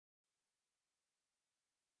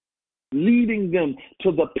 Leading them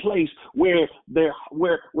to the place where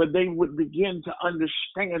they would begin to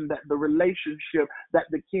understand that the relationship that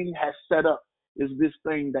the King has set up is this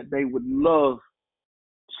thing that they would love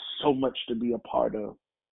so much to be a part of.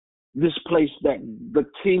 This place that the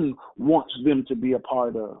King wants them to be a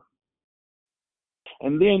part of.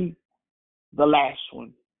 And then the last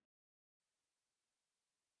one.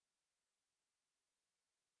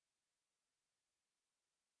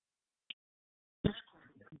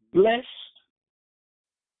 Blessed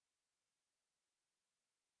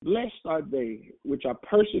are they which are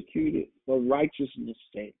persecuted for righteousness'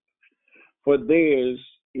 sake, for theirs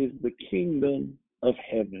is the kingdom of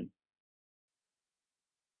heaven.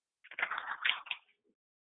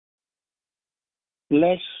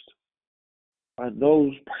 Blessed are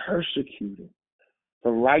those persecuted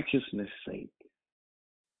for righteousness' sake,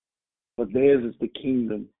 for theirs is the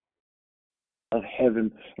kingdom of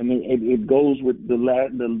heaven. And it goes with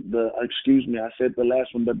I said the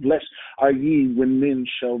last one, but blessed are ye when men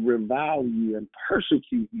shall revile you and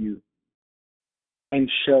persecute you, and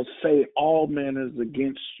shall say all manners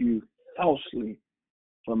against you falsely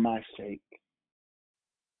for my sake.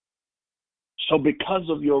 So because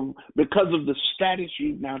of the status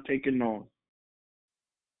you've now taken on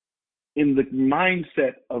in the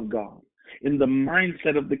mindset of God, in the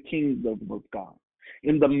mindset of the kingdom of God,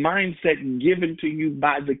 in the mindset given to you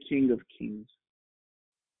by the King of Kings,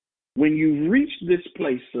 when you reach this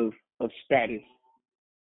place of status,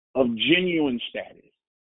 of genuine status,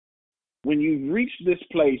 when you reach this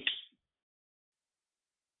place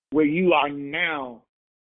where you are now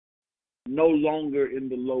no longer in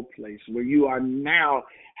the low place, where you are now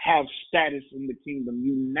have status in the kingdom,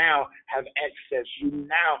 you now have access, you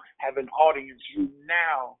now have an audience, you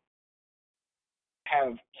now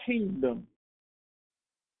have kingdom.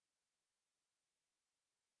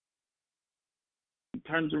 He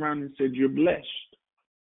turns around and said, you're blessed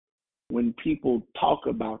when people talk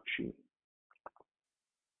about you.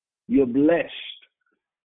 You're blessed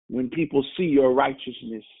when people see your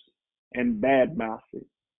righteousness and badmouth it.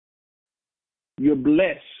 You're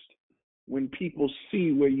blessed when people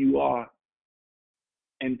see where you are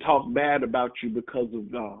and talk bad about you because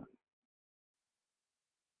of God.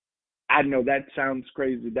 I know that sounds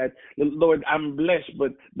crazy. That, Lord, I'm blessed,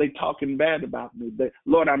 but they talking bad about me.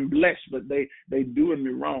 Lord, I'm blessed, but they doing me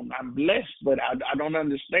wrong. I'm blessed, but I don't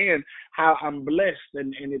understand how I'm blessed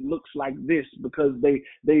and it looks like this because they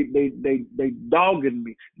dogging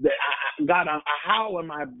me. God, how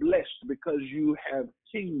am I blessed? Because you have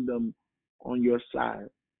kingdom on your side.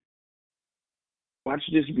 Watch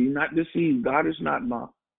this, be not deceived. God is not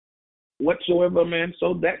mocked. Whatsoever a man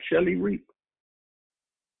sow, that shall he reap.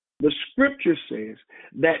 The scripture says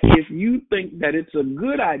that if you think that it's a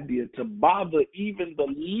good idea to bother even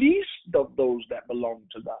the least of those that belong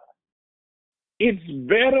to God, it's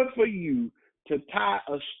better for you to tie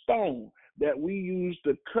a stone that we use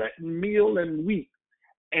to cut meal and wheat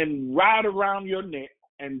and ride around your neck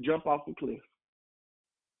and jump off a cliff.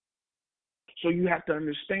 So you have to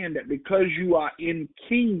understand that because you are in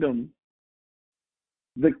kingdom,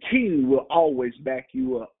 the King will always back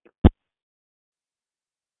you up.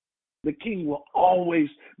 The King will always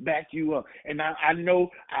back you up. And I know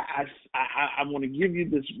I want to give you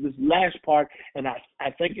this last part, and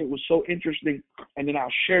I think it was so interesting, and then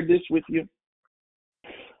I'll share this with you.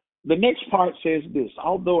 The next part says this,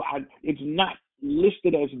 although it's not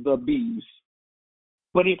listed as the bees,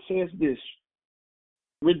 but it says this: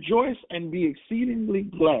 rejoice and be exceedingly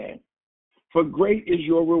glad, for great is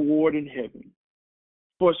your reward in heaven.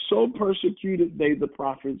 For so persecuted they the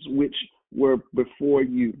prophets which were before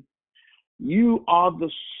you. You are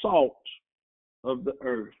the salt of the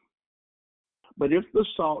earth. But if the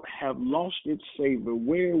salt have lost its savor,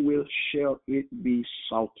 wherewith shall it be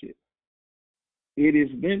salted? It is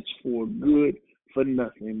thenceforth good for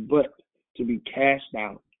nothing, but to be cast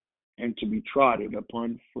out and to be trodden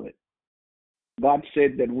upon foot. God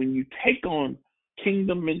said that when you take on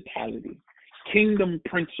kingdom mentality, kingdom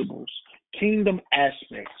principles, kingdom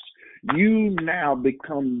aspects, you now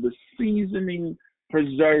become the seasoning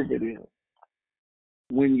preservative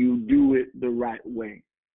when you do it the right way.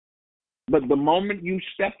 But the moment you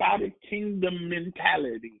step out of kingdom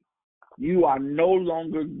mentality, you are no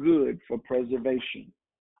longer good for preservation.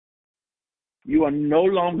 You are no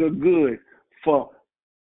longer good for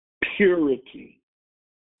purity.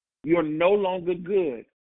 You're no longer good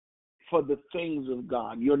for the things of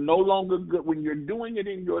God. You're no longer good. When you're doing it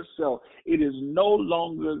in yourself, it is no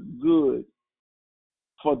longer good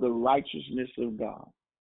for the righteousness of God.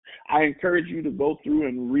 I encourage you to go through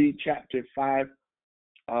and read chapter 5.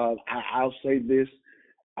 I'll say this.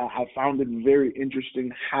 I found it very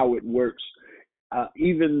interesting how it works.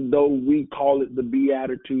 Even though we call it the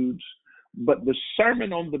Beatitudes, but the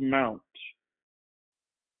Sermon on the Mount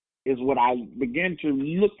is what I began to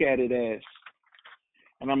look at it as.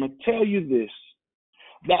 And I'm going to tell you this,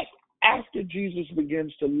 that after Jesus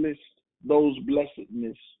begins to list those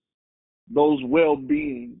blessedness, those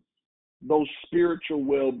well-being, those spiritual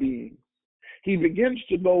well-being, he begins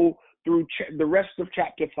to go through the rest of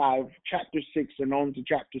chapter 5, chapter 6, and on to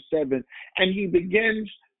chapter 7, and he begins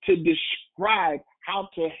to describe how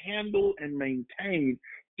to handle and maintain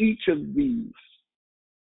each of these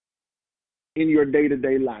in your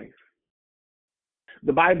day-to-day life.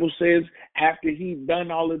 The Bible says after he'd done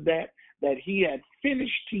all of that, that he had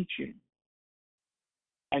finished teaching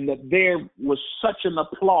and that there was such an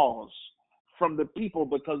applause from the people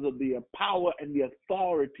because of the power and the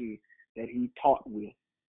authority that he taught with.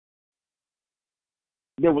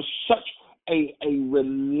 There was such a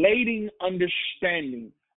relating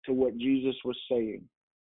understanding to what Jesus was saying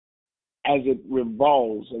as it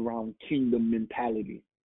revolves around kingdom mentality,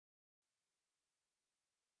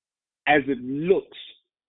 as it looks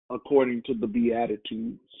according to the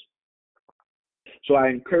Beatitudes. So I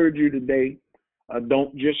encourage you today,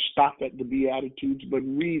 don't just stop at the Beatitudes, but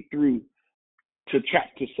read through to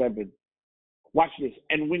chapter 7. Watch this.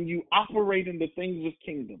 And when you operate in the things of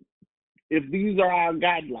kingdom, if these are our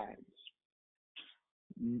guidelines,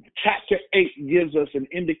 chapter 8 gives us an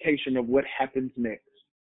indication of what happens next.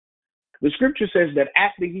 The scripture says that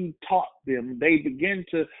after he taught them, they begin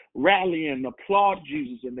to rally and applaud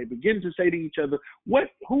Jesus, and they begin to say to each other,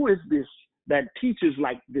 who is this that teaches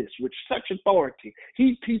like this with such authority?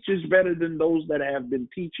 He teaches better than those that have been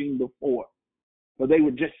teaching before. But they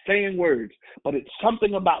were just saying words, but it's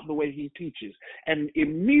something about the way he teaches. And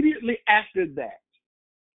immediately after that,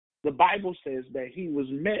 the Bible says that he was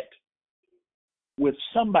met with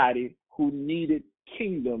somebody who needed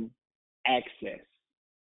kingdom access.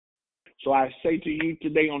 So I say to you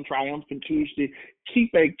today on Triumphant Tuesday,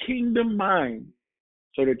 keep a kingdom mind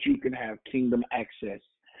so that you can have kingdom access.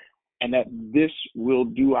 And that this will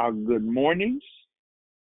do our good mornings.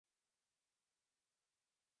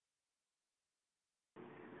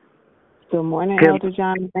 Good morning, Elder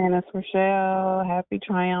Jonathan. It's Rochelle. Happy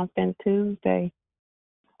Triumphant Tuesday.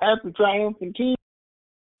 Happy Triumphant Tuesday.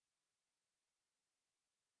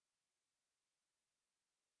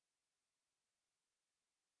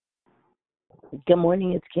 Good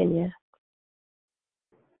morning, it's Kenya.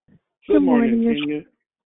 Good morning, Kenya.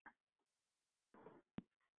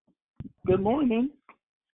 Good morning.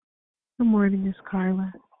 Good morning, it's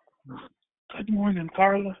Carla. Good morning,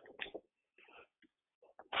 Carla.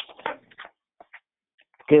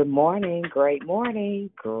 Good morning, great morning,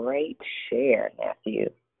 great share, nephew.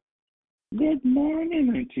 Good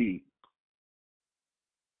morning, Auntie.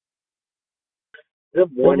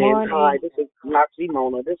 Good morning. Hi, this is Nazi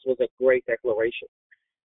Mona. This was a great declaration.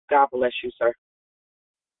 God bless you, sir.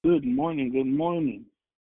 Good morning. Good morning.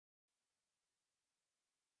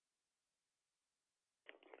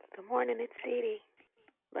 Good morning. It's Dee.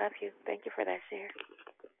 Love you. Thank you for that share.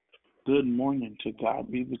 Good morning. To God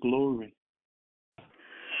be the glory.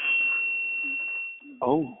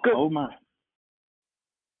 Oh my.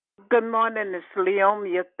 Good morning, it's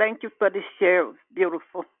Leomia. Thank you for the share. It was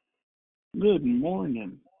beautiful. Good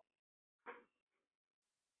morning.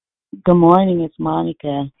 Good morning, it's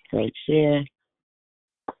Monica. Great share.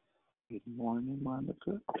 Good morning,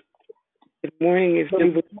 Monica. Good morning,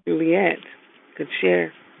 it's Juliet. Good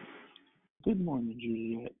share. Good morning,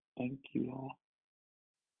 Juliet. Thank you all.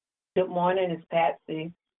 Good morning, it's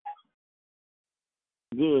Patsy.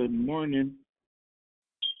 Good morning.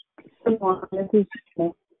 Good morning.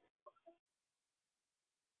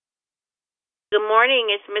 Good morning,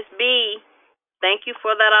 it's Miss B. Thank you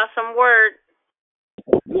for that awesome word.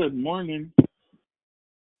 Good morning.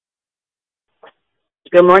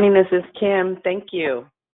 Good morning, this is Kim. Thank you.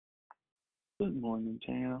 Good morning,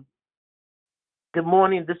 Tam. Good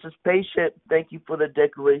morning, this is Patient. Thank you for the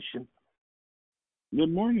declaration.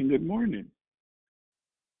 Good morning. Good morning.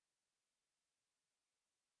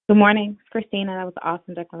 Good morning, it's Christina. That was an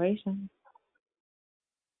awesome declaration.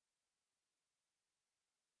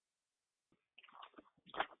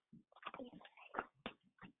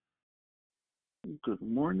 Good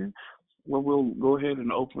morning. Well, we'll go ahead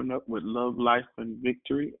and open up with love, life, and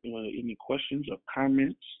victory. Any questions or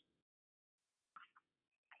comments?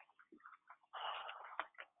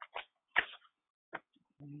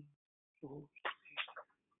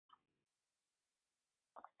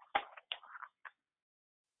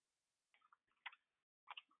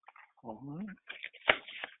 All right.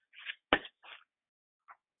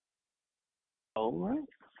 All right.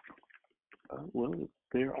 Well, if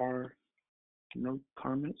there are no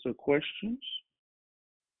comments or questions,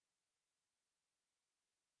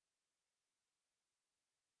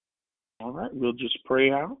 all right, we'll just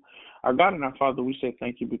pray out. Our God and our Father, we say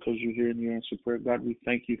thank you because you're here and you answer prayer. God, we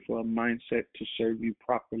thank you for a mindset to serve you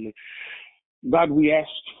properly. God, we ask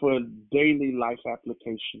for daily life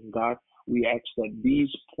application. God, we ask that these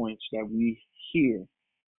points that we hear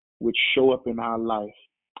would show up in our life.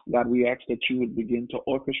 God, we ask that you would begin to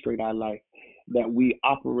orchestrate our life, that we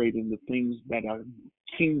operate in the things that are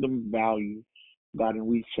kingdom value. God, and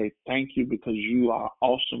we say thank you because you are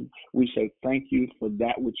awesome. We say thank you for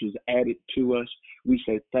that which is added to us. We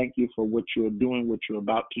say thank you for what you're doing, what you're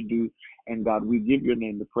about to do. And God, we give your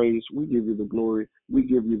name the praise. We give you the glory. We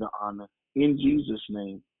give you the honor. In Jesus'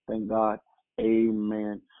 name, thank God.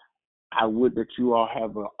 Amen. I would that you all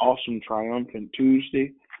have an awesome, triumphant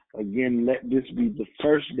Tuesday. Again, let this be the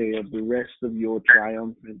first day of the rest of your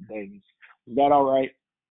triumphant days. Is that all right?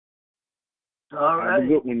 All right. Have a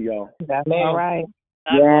good one, y'all. That's all right.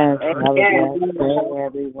 Yes, have a blessed day,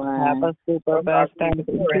 everyone. Have a super blessed day. Thank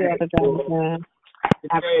you, Elder Johnson.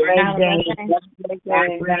 Have a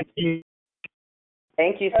great day.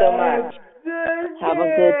 Thank you so much. Have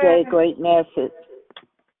a good day. Great message.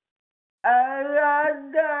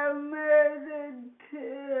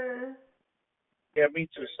 Yeah, me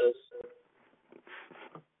too, sis.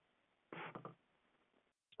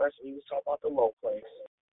 Especially when you talk about the low place.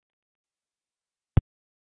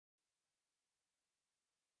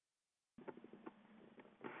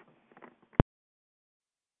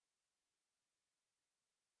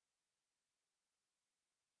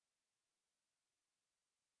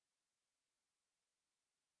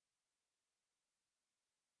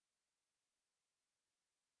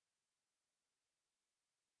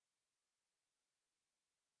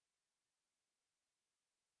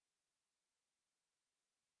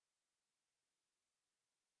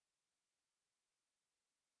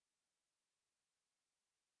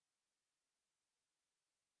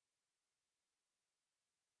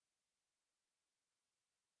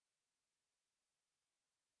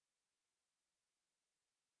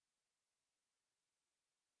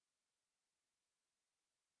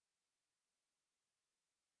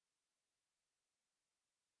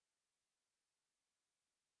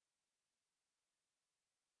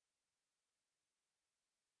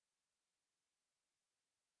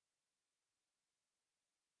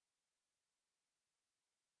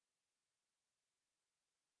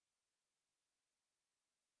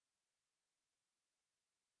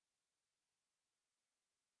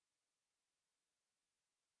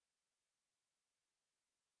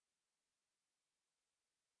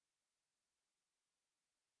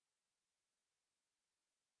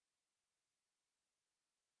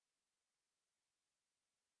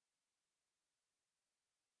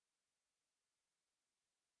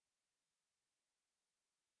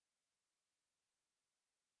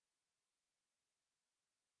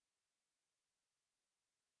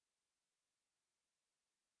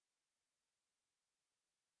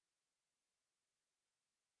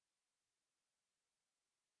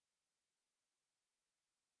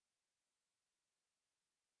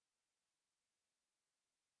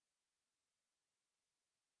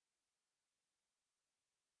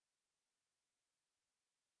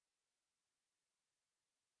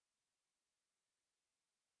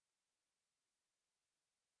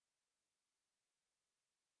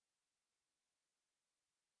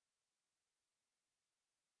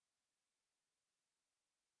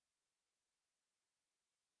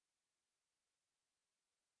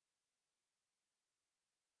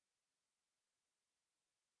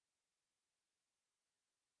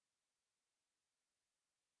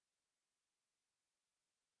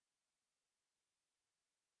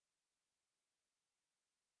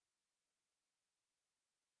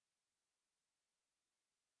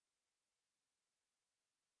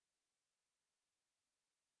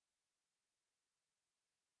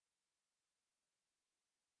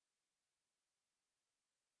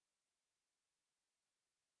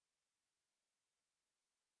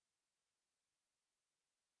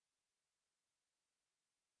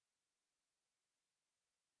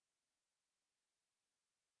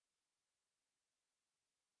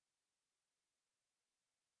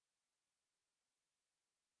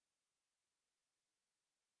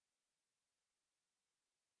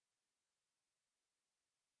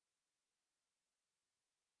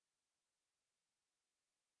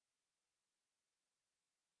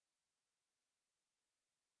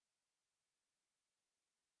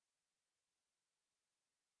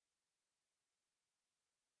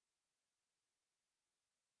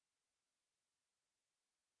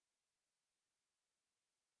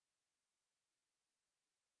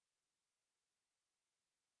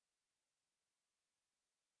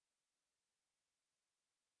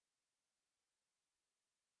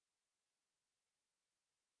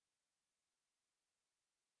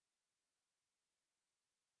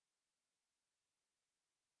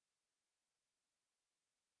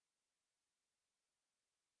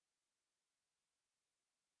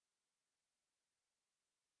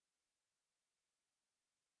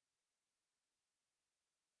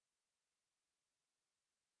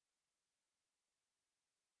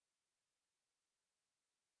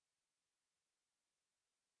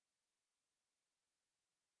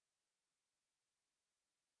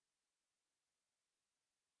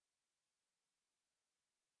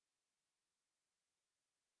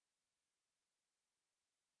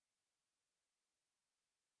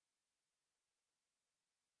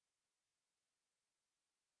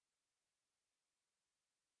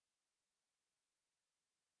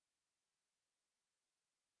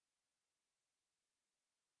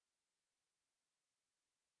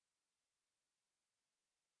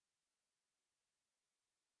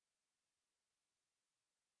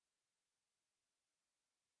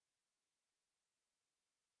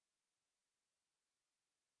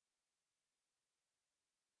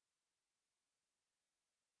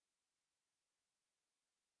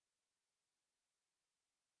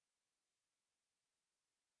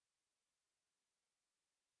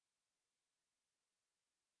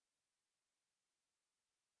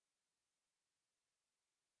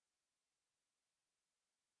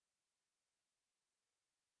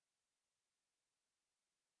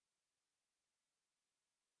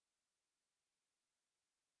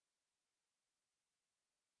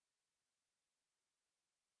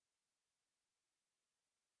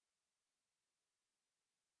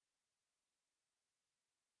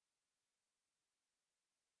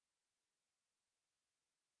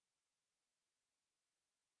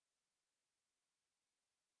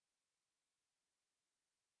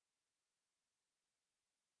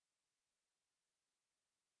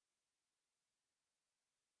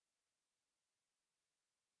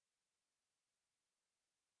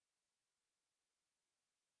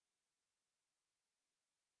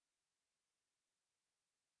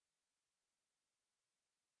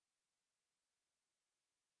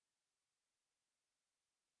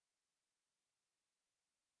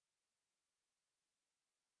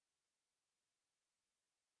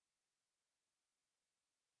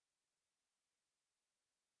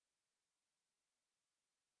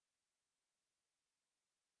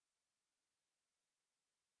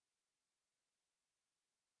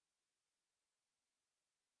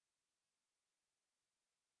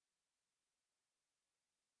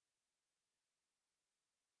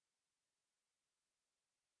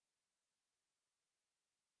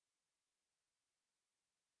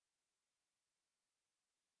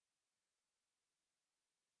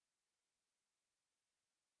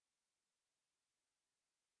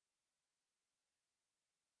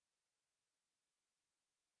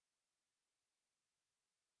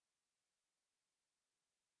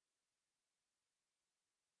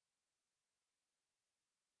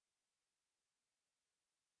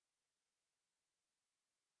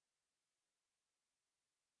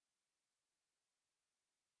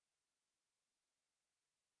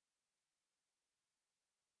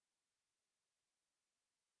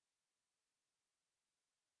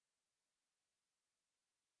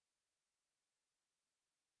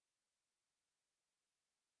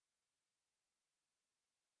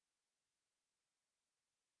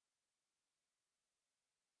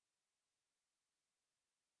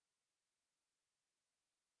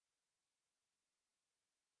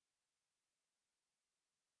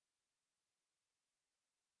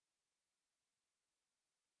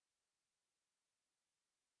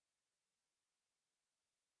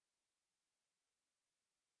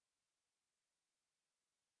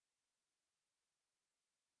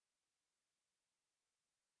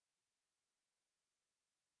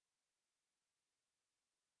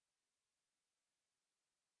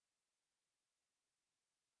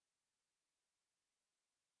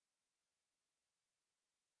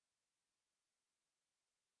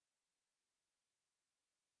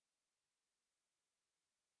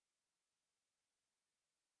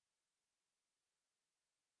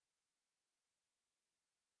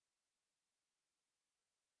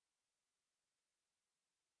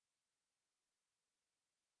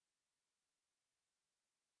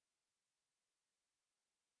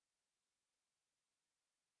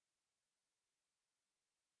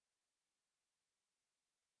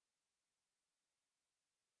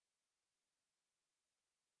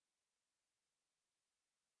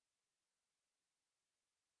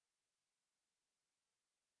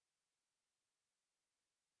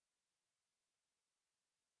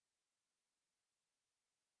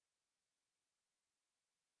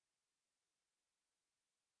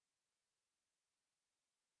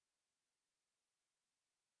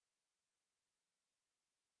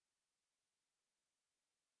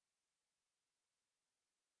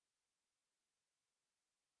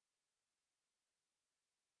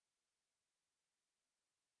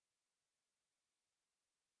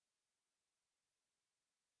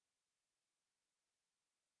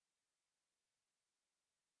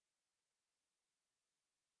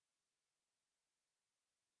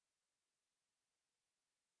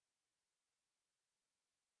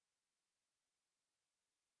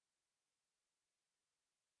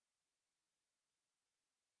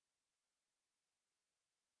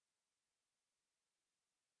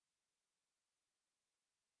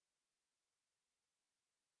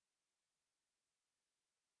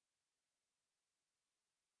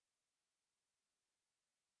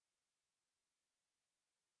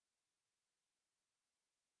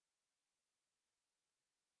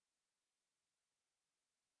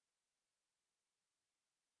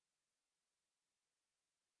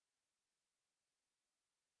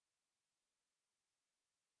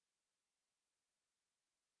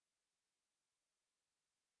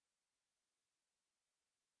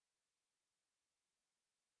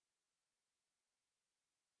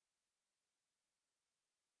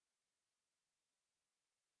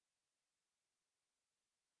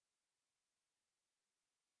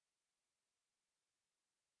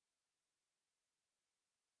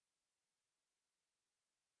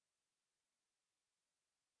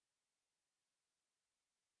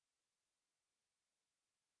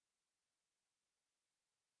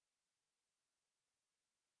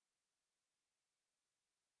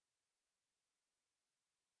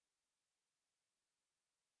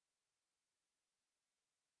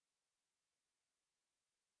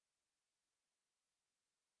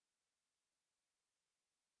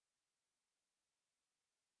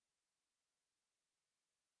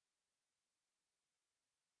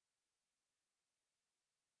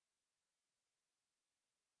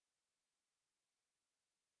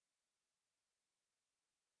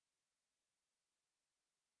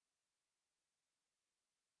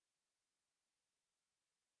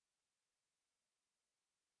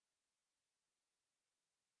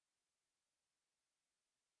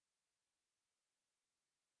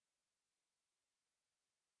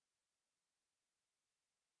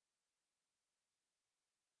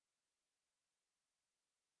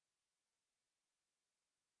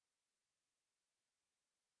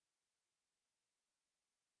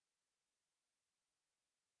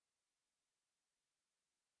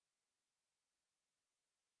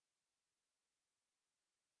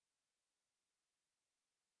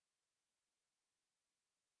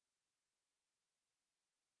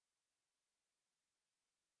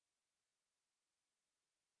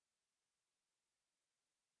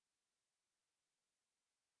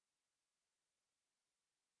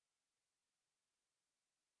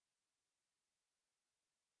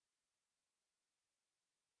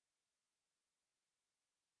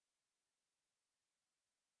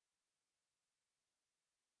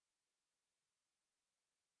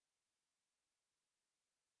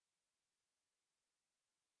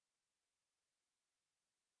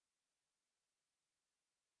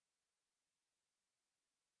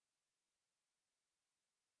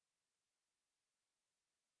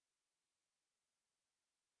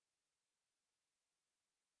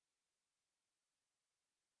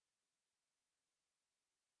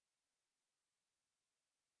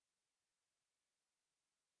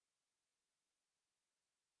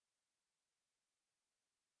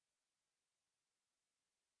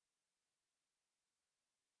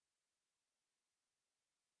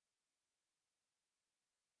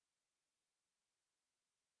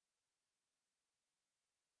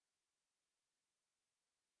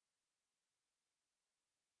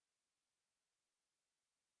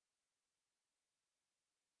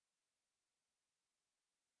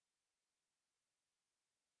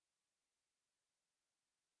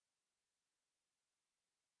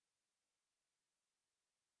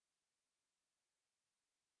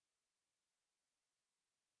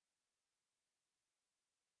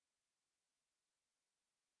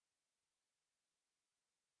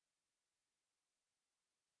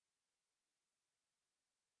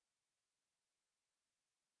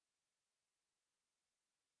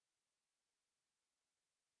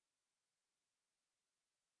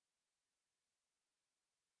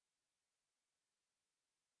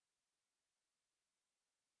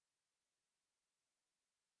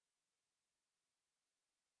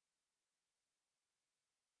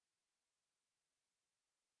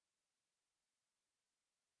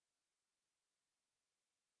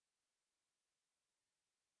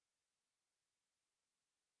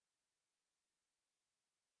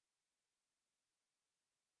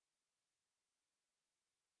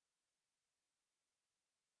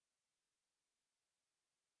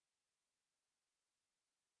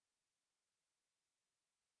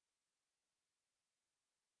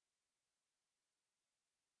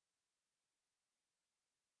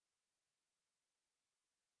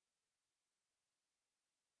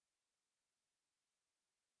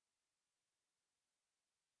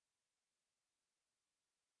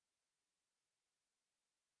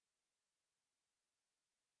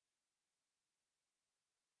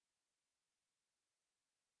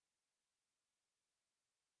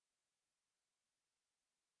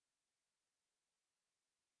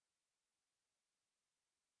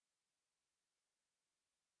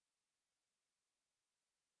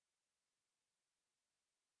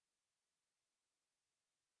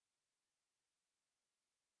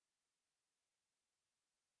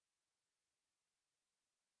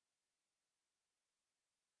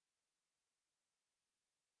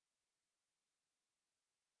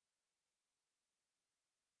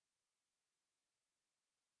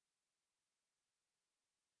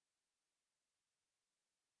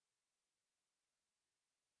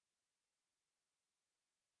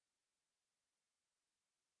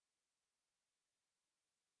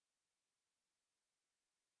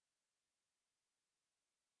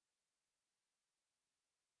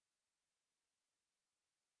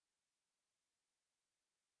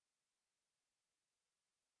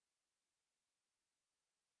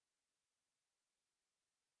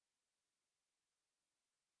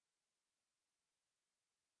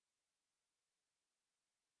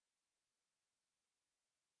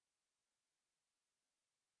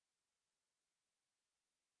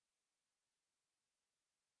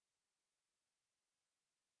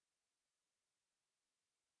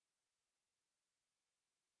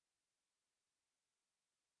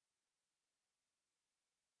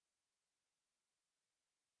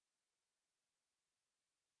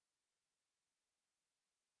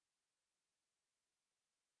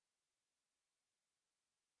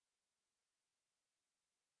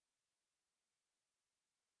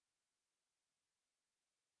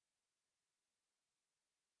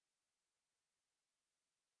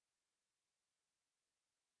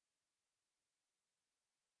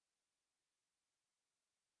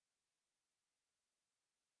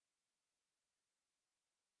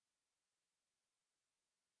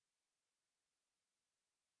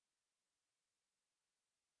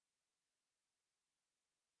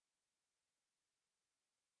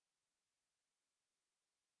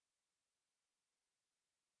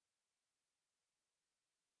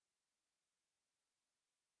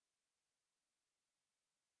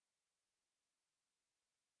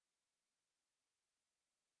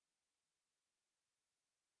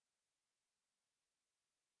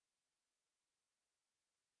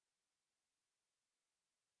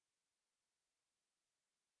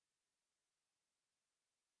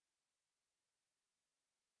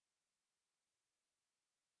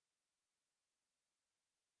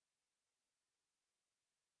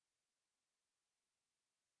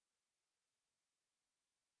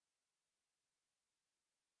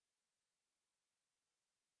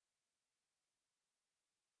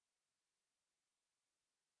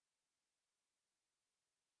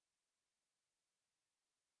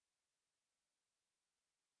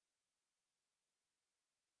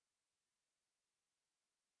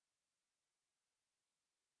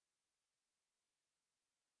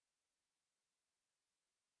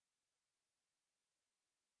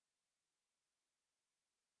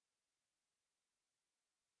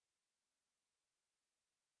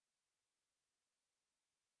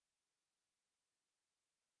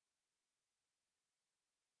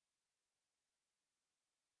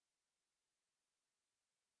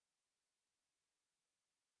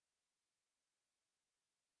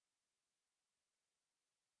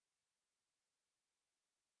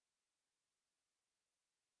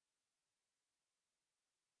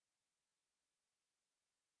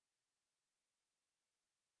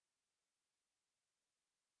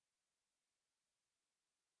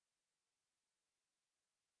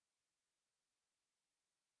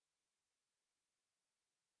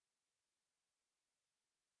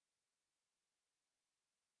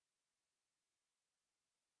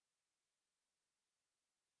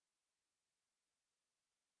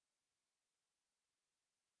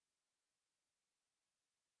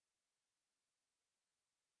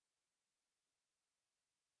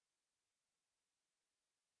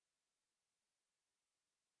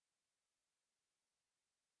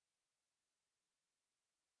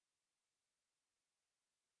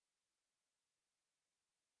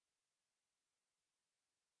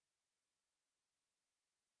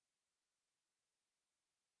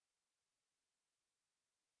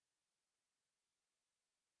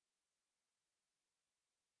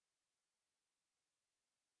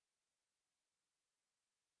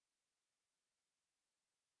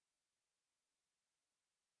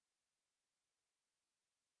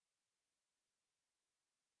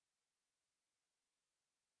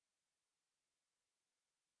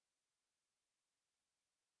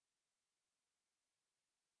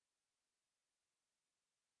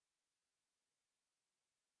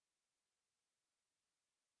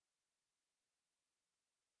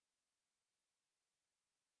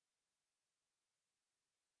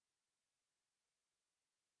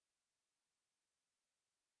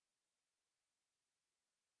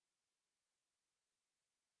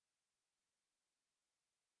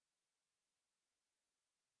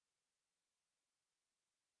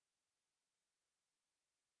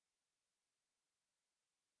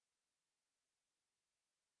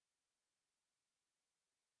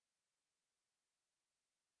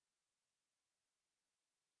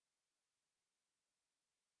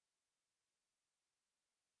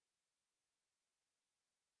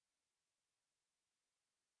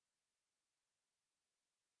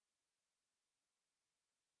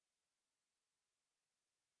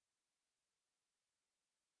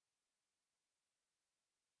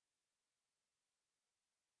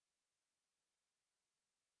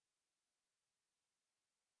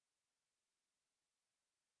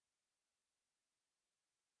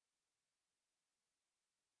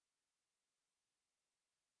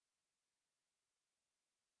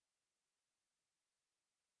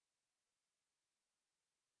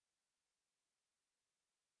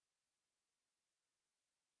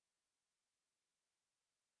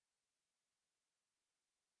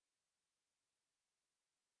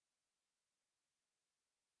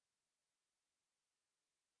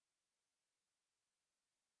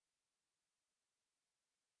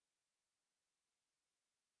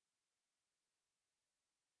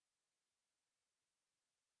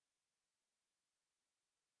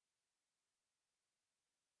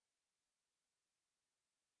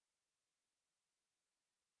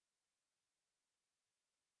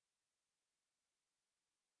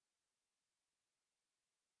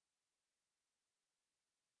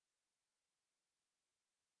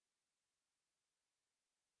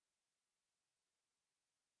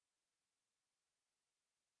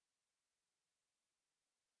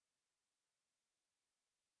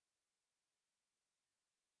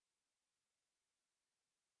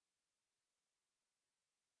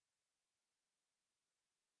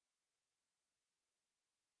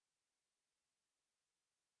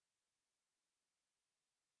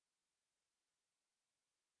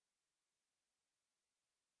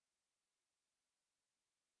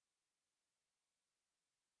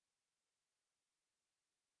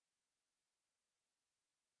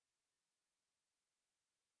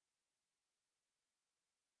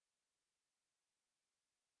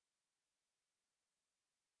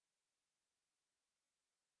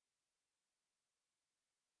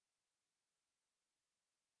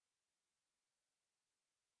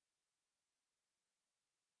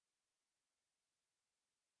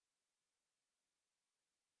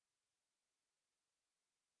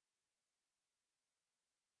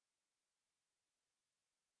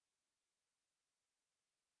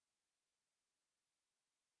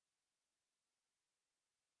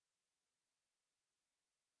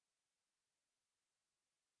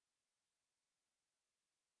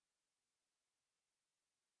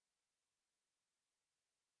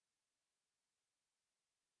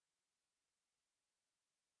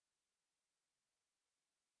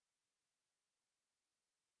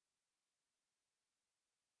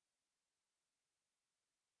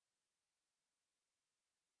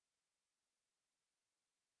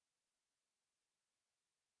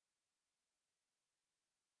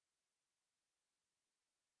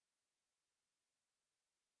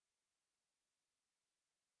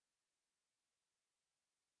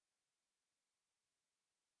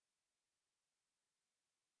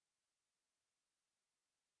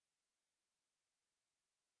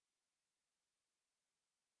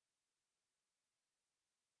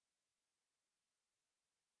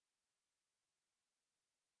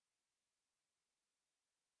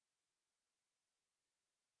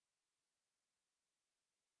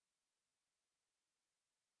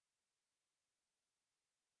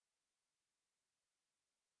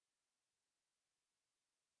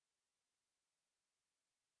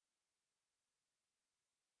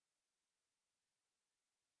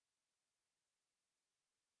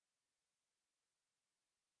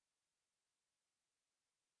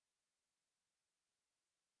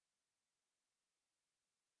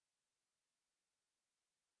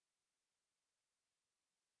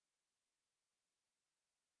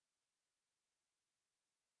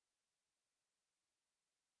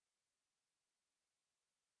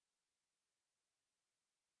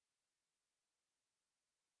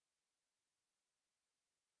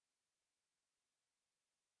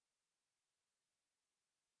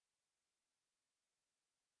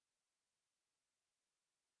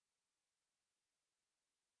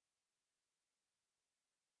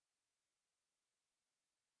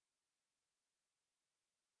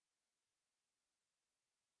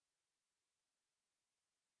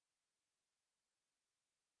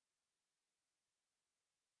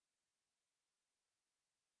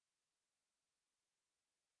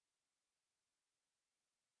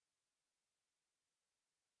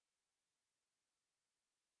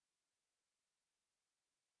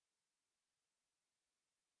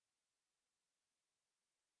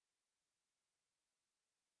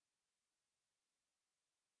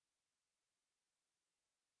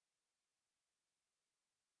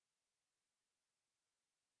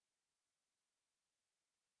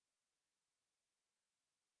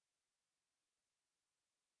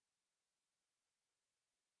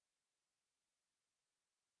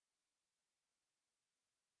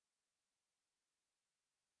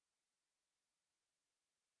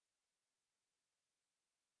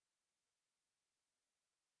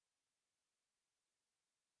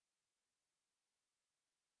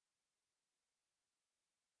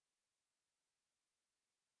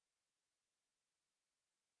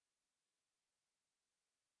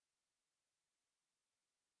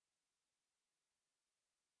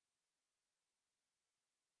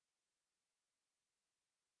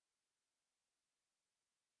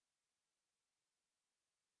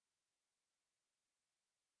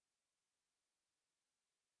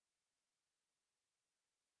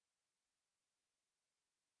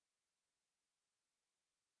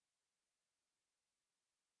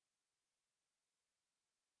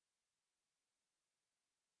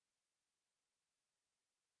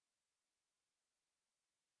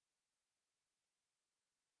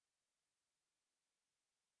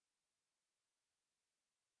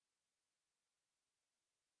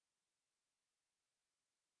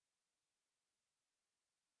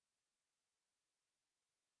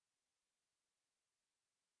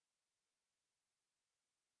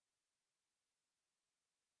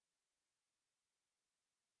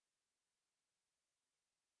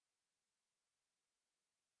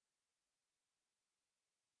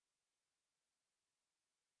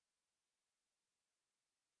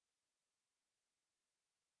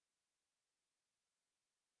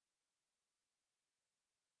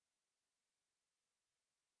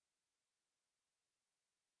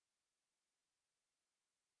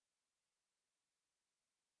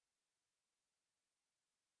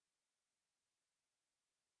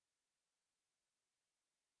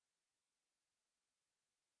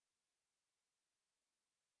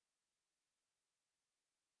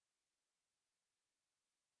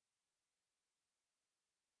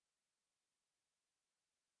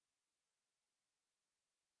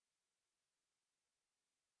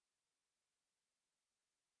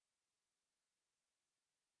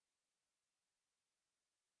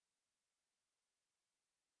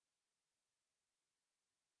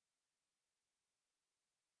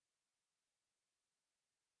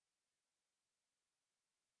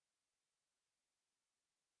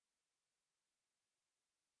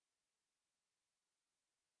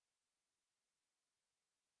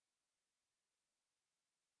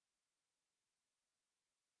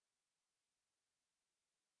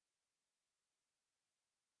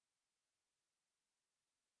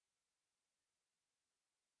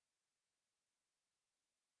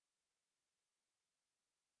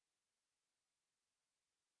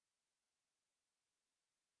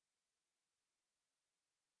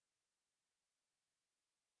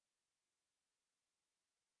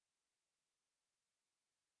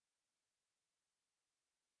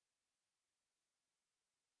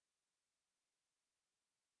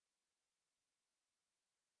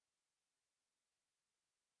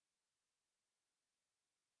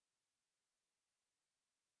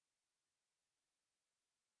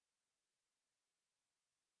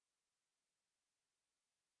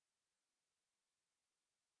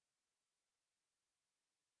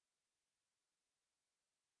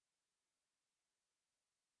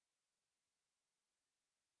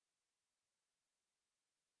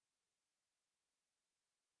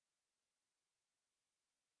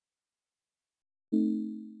 Giving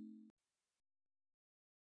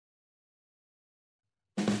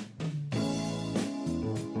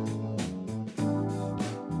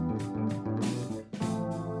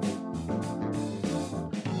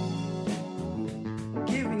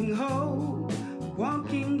hope,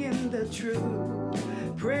 walking in the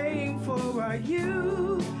truth, praying for our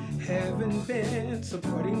youth, having been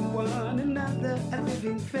supporting one another. A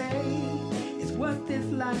living faith is what this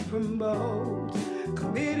life promotes.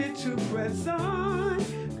 Committed to press on,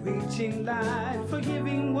 reaching life,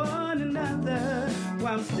 forgiving one another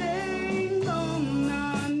while staying on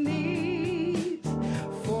our knees.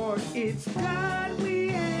 For it's God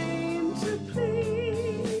we aim to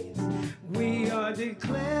please. We are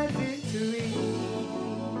declared victory.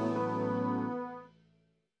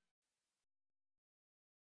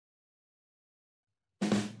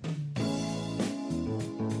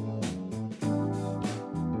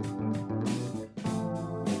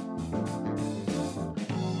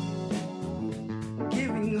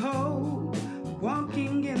 Giving hope,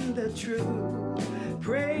 walking in the truth,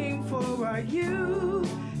 praying for our youth,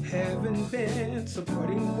 having been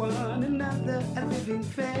supporting one another. A living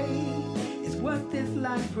faith is what this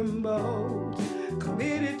life promotes.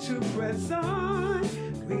 Committed to press on,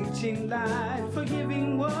 reaching life,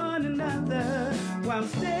 forgiving one another while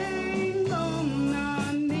staying on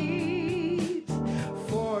our knees.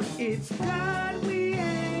 For it's God we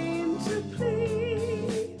aim to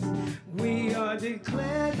please. We are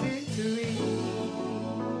declared victory.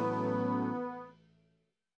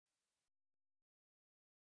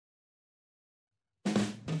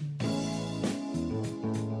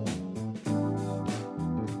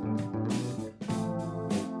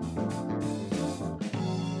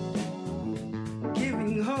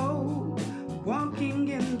 Giving hope, walking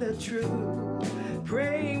in the truth,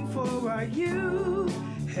 praying for our youth,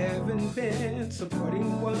 having been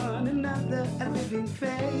supporting one another. A living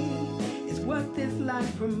faith is what this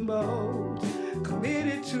life promotes.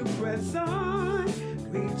 Committed to press on,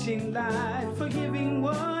 reaching life, forgiving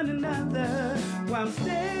one another while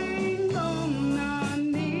staying on our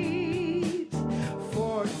knees.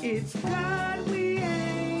 For it's God we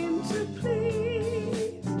aim to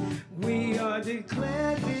please. We are declared